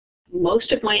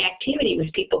 most of my activity was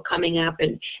people coming up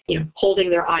and, holding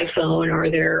their iPhone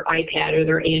or their iPad or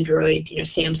their Android,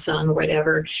 Samsung or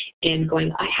whatever, and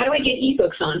going, how do I get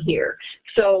ebooks on here?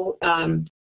 So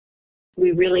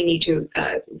we really need to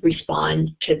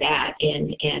respond to that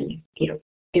and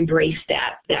embrace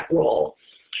that role.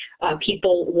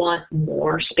 People want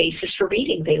more spaces for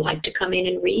reading. They like to come in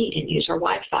and read and use our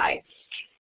Wi-Fi.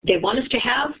 They want us to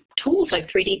have tools like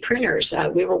 3D printers.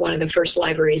 We were one of the first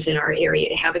libraries in our area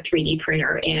to have a 3D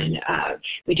printer, and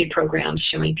we did programs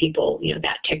showing people,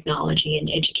 that technology and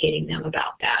educating them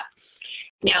about that.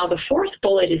 Now, the fourth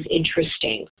bullet is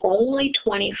interesting. Only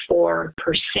 24%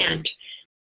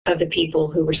 of the people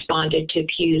who responded to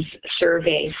Pew's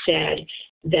survey said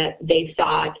that they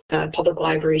thought public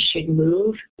libraries should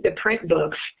move the print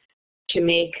books to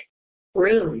make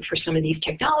room for some of these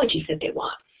technologies that they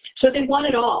want. So they want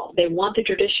it all. They want the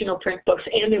traditional print books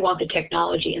and they want the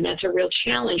technology, and that's a real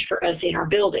challenge for us in our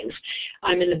buildings.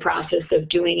 I'm in the process of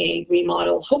doing a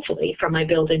remodel, hopefully, for my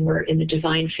building. We're in the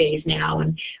design phase now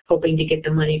and hoping to get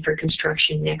the money for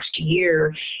construction next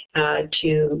year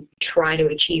to try to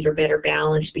achieve a better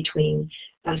balance between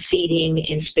seating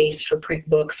and space for print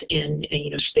books and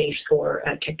space for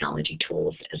technology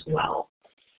tools as well.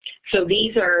 So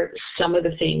these are some of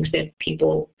the things that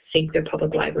people think their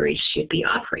public libraries should be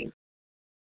offering.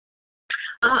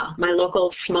 My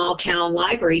local small town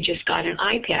library just got an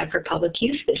iPad for public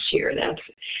use this year. That's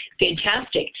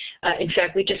fantastic. In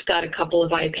fact, we just got a couple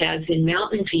of iPads in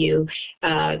Mountain View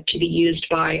to be used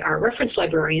by our reference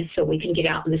librarians so we can get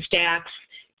out in the stacks,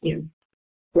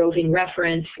 roving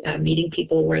reference, meeting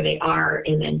people where they are,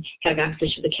 and then have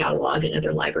access to the catalog and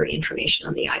other library information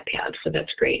on the iPad. So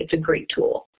that's great. It's a great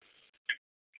tool.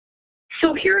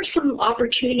 So here are some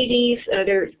opportunities.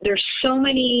 There's so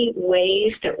many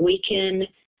ways that we can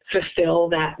fulfill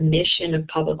that mission of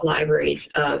public libraries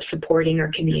of supporting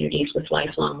our communities with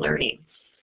lifelong learning.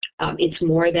 It's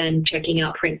more than checking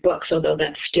out print books, although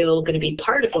that's still going to be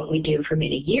part of what we do for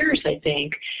many years, I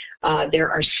think. There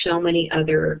are so many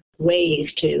other ways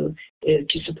to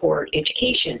support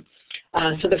education.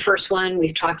 So the first one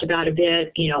we've talked about a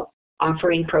bit,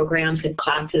 offering programs and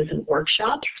classes and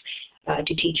workshops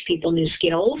to teach people new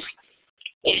skills.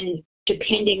 And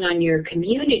depending on your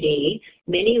community,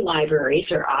 many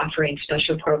libraries are offering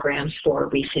special programs for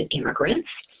recent immigrants.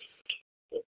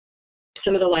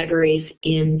 Some of the libraries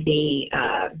in the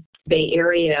Bay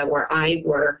Area where I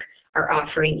work are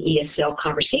offering ESL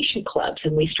conversation clubs,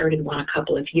 and we started one a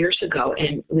couple of years ago,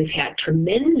 and we've had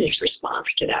tremendous response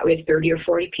to that. We have 30 or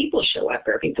 40 people show up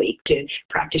every week to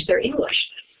practice their English.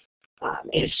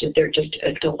 They're just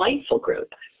a delightful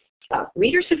group.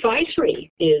 Reader's Advisory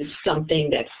is something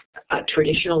that's a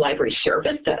traditional library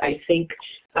service that I think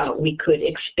we could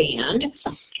expand.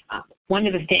 One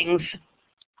of the things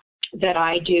that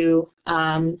I do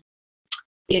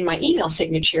in my email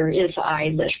signature is I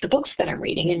list the books that I'm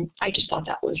reading, and I just thought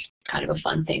that was kind of a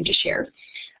fun thing to share.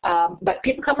 But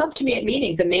people come up to me at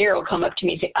meetings. The mayor will come up to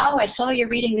me and say, oh, I saw you're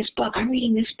reading this book. I'm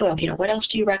reading this book. What else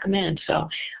do you recommend? So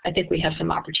I think we have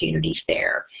some opportunities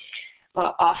there.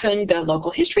 Often the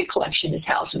local history collection is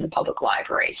housed in the public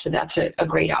library, so that's a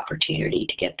great opportunity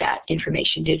to get that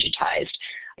information digitized.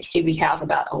 I see we have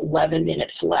about 11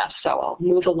 minutes left, so I'll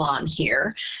move along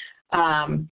here.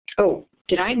 Oh,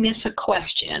 did I miss a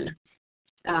question?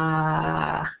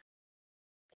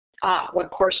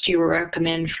 What course do you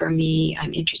recommend for me?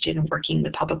 I'm interested in working in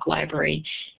the public library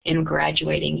and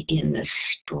graduating in the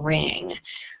spring.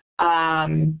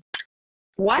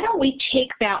 Why don't we take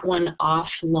that one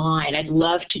offline? I'd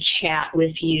love to chat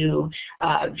with you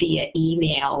via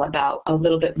email about a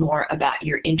little bit more about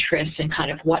your interests and kind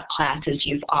of what classes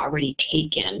you've already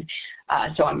taken.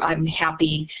 So I'm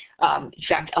happy. In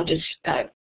fact, I'll just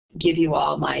give you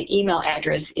all my email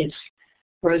address. It's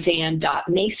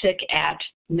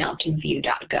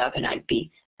rosanne.macek@mountainview.gov, and I'd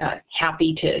be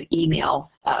happy to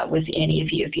email with any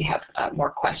of you if you have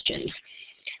more questions.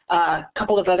 A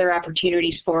couple of other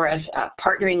opportunities for us,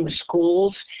 partnering with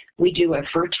schools. We do a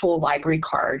virtual library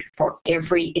card for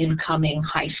every incoming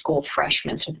high school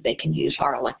freshman so that they can use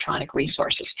our electronic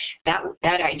resources. That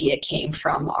idea came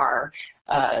from our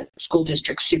school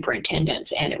district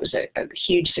superintendent, and it was a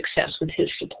huge success with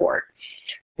his support.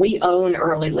 we own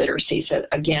early literacy, so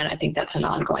again, I think that's an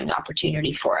ongoing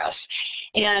opportunity for us.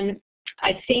 And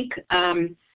I think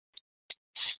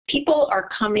people are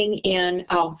coming in.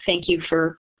 Oh, thank you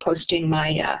for posting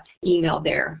my email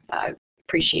there. I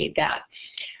appreciate that.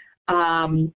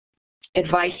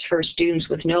 Advice for students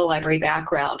with no library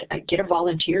background: get a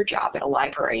volunteer job at a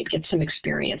library, get some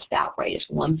experience that way is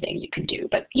one thing you can do,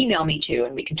 but email me too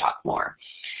and we can talk more.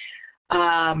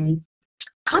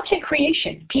 Content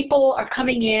creation. People are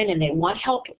coming in and they want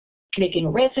help making a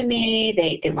resume,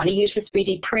 they want to use the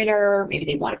 3D printer, maybe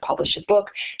they want to publish a book,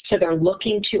 so they're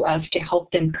looking to us to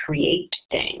help them create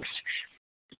things.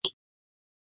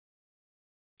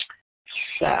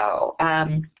 So,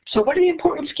 so what are the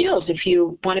important skills if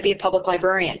you want to be a public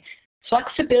librarian?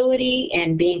 Flexibility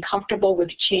and being comfortable with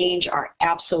change are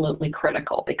absolutely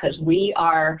critical, because we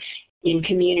are in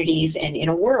communities and in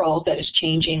a world that is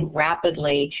changing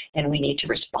rapidly, and we need to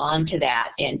respond to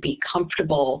that and be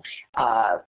comfortable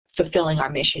fulfilling our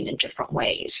mission in different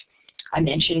ways. I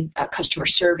mentioned customer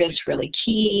service, really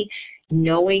key,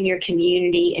 knowing your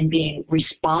community and being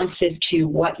responsive to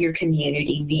what your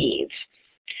community needs.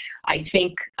 I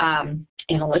think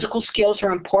analytical skills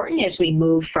are important as we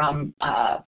move from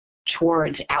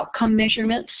towards outcome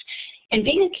measurements, and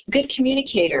being a good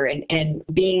communicator and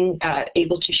being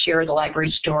able to share the library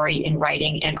story in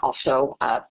writing and also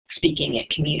speaking at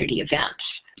community events.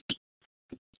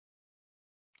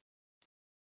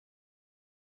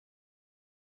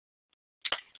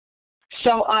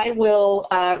 So I will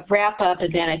wrap up,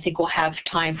 and then I think we'll have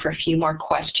time for a few more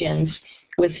questions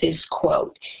with this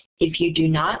quote. If you do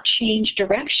not change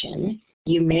direction,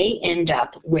 you may end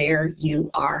up where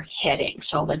you are heading.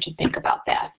 So I'll let you think about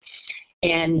that.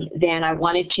 And then I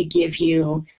wanted to give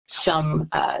you some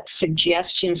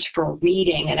suggestions for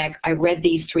reading, and I read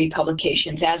these 3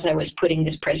 publications as I was putting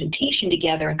this presentation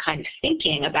together and kind of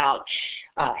thinking about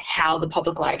how the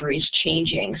public library is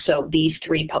changing. So these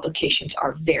 3 publications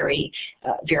are very,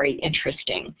 very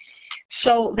interesting.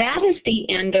 So that is the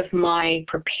end of my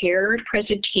prepared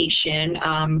presentation.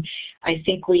 I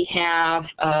think we have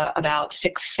about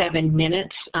 6-7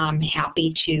 minutes. I'm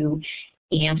happy to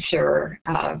answer,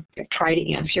 try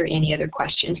to answer any other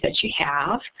questions that you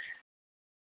have.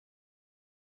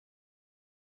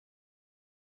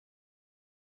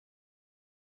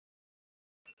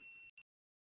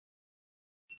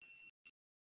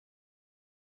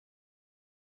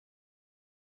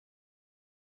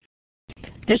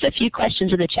 There's a few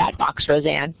questions in the chat box,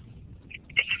 Roseanne.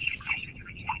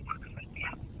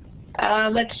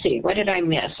 Let's see, what did I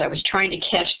miss? I was trying to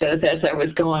catch those as I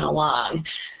was going along.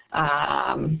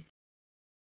 I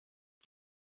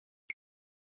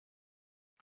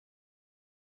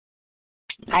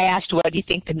asked what do you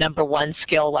think the _1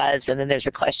 skill was, and then there's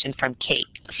a question from Kate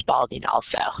Spalding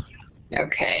also.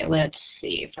 Okay, let's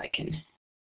see if I can.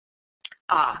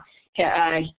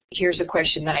 Here's a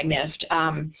question that I missed.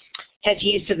 Has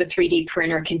use of the 3D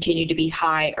printer continued to be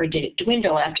high, or did it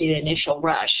dwindle after the initial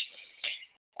rush?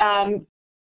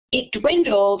 It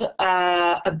dwindled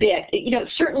a bit. You know,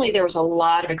 certainly there was a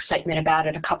lot of excitement about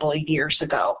it a couple of years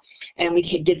ago, and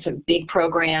we did some big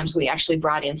programs. We actually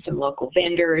brought in some local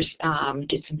vendors,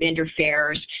 did some vendor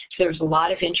fairs, so there was a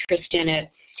lot of interest in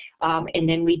it. And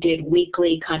then we did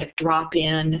weekly kind of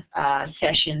drop-in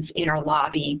sessions in our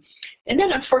lobby. And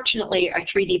then unfortunately our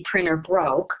 3D printer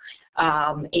broke,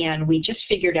 and we just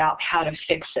figured out how to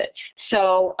fix it.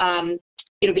 So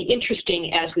it'll be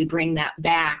interesting as we bring that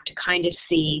back to kind of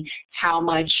see how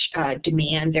much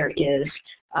demand there is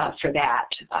for that.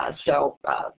 So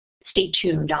stay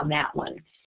tuned on that one.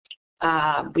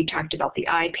 We talked about the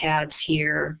iPads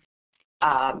here.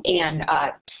 And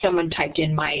someone typed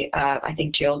in my, I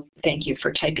think Jill, thank you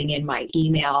for typing in my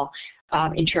email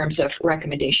in terms of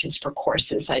recommendations for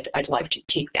courses. I'd like to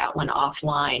take that one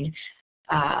offline.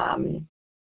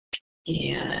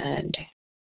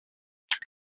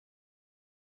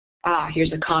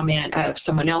 Here's a comment of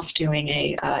someone else doing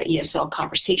a ESL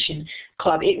conversation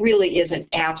club. It really is an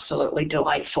absolutely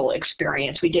delightful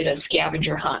experience. We did a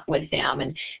scavenger hunt with them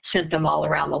and sent them all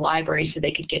around the library so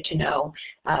they could get to know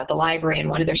the library, and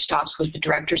one of their stops was the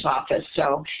director's office.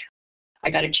 So I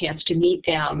got a chance to meet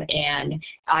them, and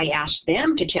I asked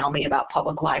them to tell me about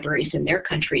public libraries in their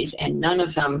countries, and none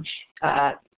of them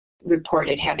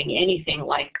reported having anything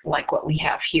like what we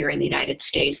have here in the United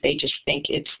States. They just think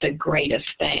it's the greatest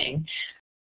thing.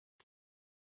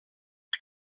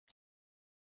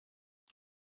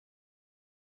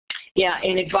 Yeah,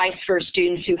 and advice for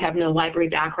students who have no library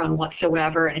background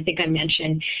whatsoever, and I think I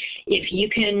mentioned, if you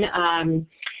can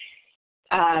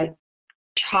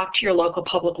talk to your local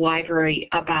public library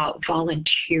about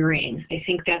volunteering. I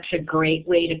think that's a great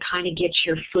way to kind of get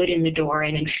your foot in the door.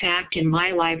 And in fact, in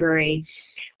my library,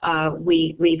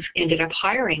 we've ended up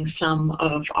hiring some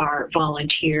of our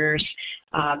volunteers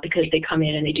because they come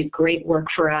in and they do great work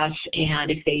for us. And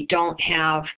if they don't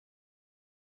have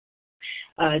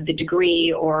the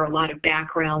degree or a lot of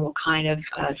background, we'll kind of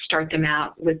start them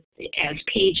out with as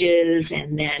pages,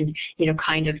 and then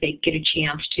kind of they get a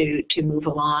chance to move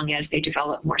along as they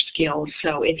develop more skills.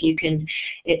 So if you can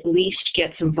at least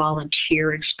get some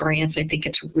volunteer experience, I think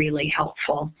it's really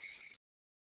helpful.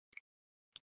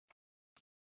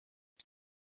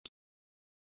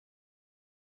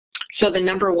 So the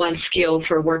number one skill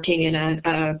for working in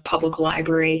a public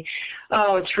library,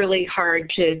 it's really hard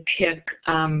to pick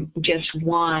just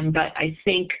one, but I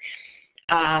think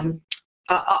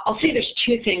I'll say there's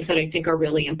two things that I think are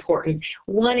really important.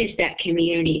 One is that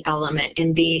community element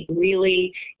and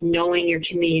really knowing your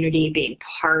community, being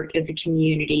part of the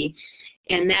community,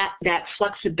 and that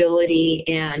flexibility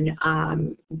and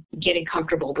getting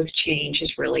comfortable with change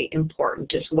is really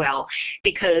important as well.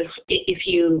 Because if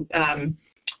you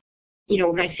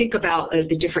when I think about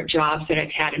the different jobs that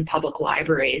I've had in public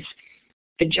libraries,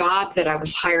 the job that I was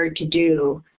hired to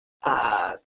do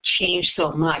changed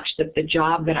so much that the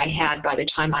job that I had by the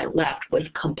time I left was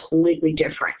completely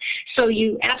different. So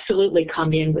you absolutely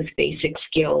come in with basic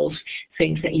skills,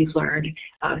 things that you've learned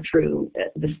through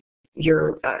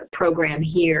your program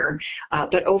here,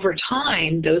 but over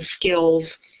time, those skills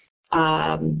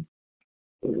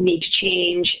need to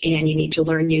change, and you need to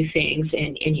learn new things,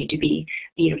 and you need to be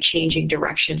changing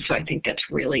direction. So I think that's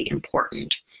really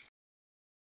important.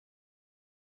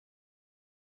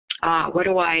 What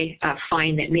do I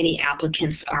find that many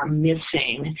applicants are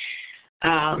missing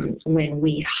when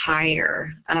we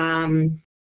hire?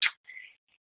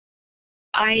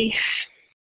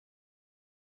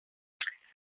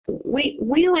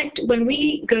 We like to, when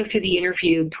we go through the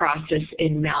interview process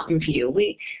in Mountain View,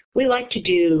 we like to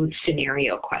do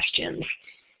scenario questions.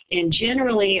 And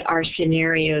generally our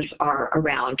scenarios are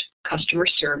around customer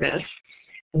service.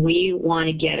 We want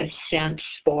to get a sense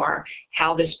for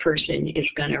how this person is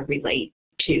going to relate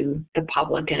to the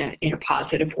public in a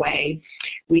positive way.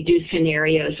 We do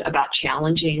scenarios about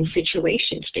challenging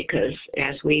situations because,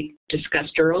 as we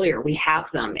discussed earlier, we have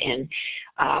them. And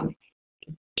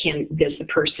does the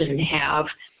person have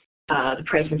the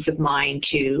presence of mind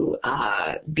to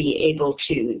be able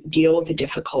to deal with a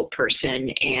difficult person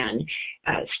and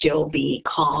still be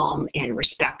calm and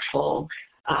respectful?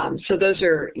 So those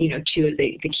are, two of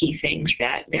the key things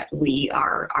that we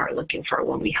are looking for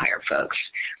when we hire folks.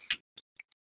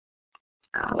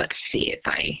 Let's see if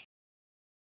I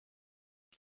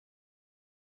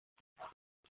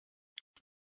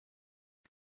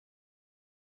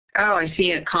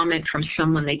see a comment from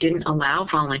someone, they didn't allow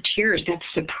volunteers. That's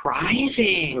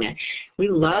surprising. We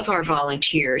love our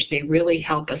volunteers. They really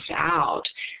help us out.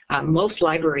 Most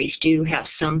libraries do have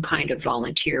some kind of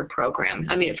volunteer program.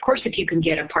 I mean, of course, if you can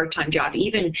get a part-time job,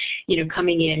 even,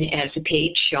 coming in as a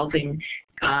page shelving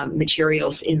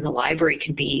materials in the library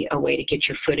can be a way to get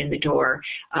your foot in the door.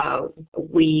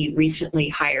 We recently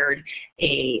hired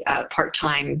a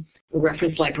part-time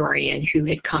reference librarian who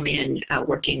had come in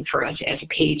working for us as a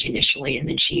page initially, and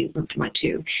then she went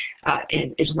to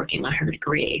and is working on her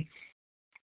degree.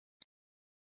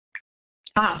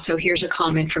 So here's a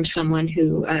comment from someone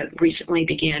who recently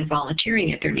began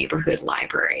volunteering at their neighborhood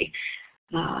library,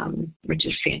 which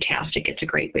is fantastic. It's a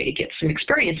great way to get some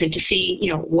experience and to see,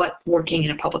 what working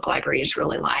in a public library is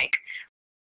really like.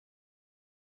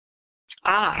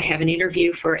 I have an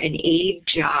interview for an aide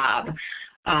job.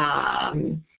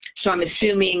 So I'm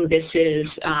assuming this is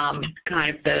kind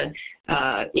of the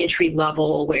entry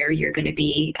level where you're going to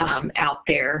be out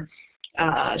there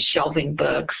shelving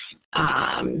books.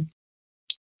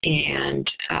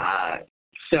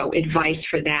 So advice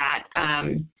for that.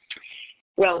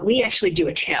 Well, we actually do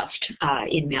a test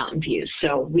in Mountain View.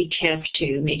 So we test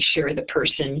to make sure the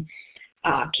person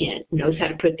knows how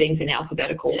to put things in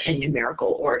alphabetical and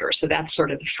numerical order. So that's sort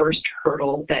of the first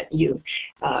hurdle that you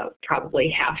probably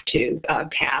have to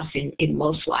pass in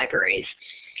most libraries.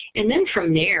 And then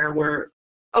from there,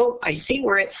 I see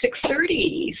we're at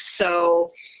 6:30.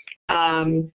 So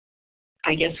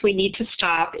I guess we need to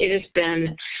stop. It has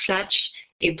been such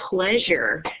a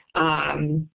pleasure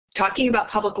talking about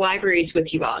public libraries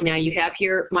with you all. Now you have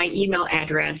here my email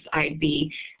address. I'd be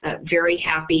very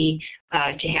happy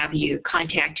to have you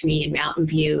contact me in Mountain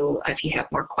View if you have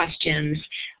more questions.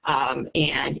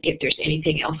 And if there's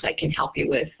anything else I can help you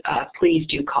with, please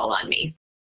do call on me.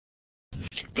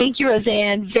 Thank you,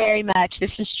 Roseanne, very much.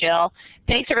 This is Jill.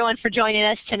 Thanks, everyone, for joining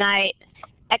us tonight.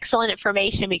 excellent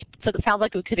information. So it sounds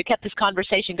like we could have kept this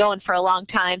conversation going for a long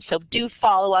time, so do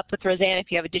follow up with Rosanne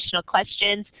if you have additional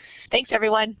questions. Thanks,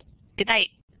 everyone. Good night.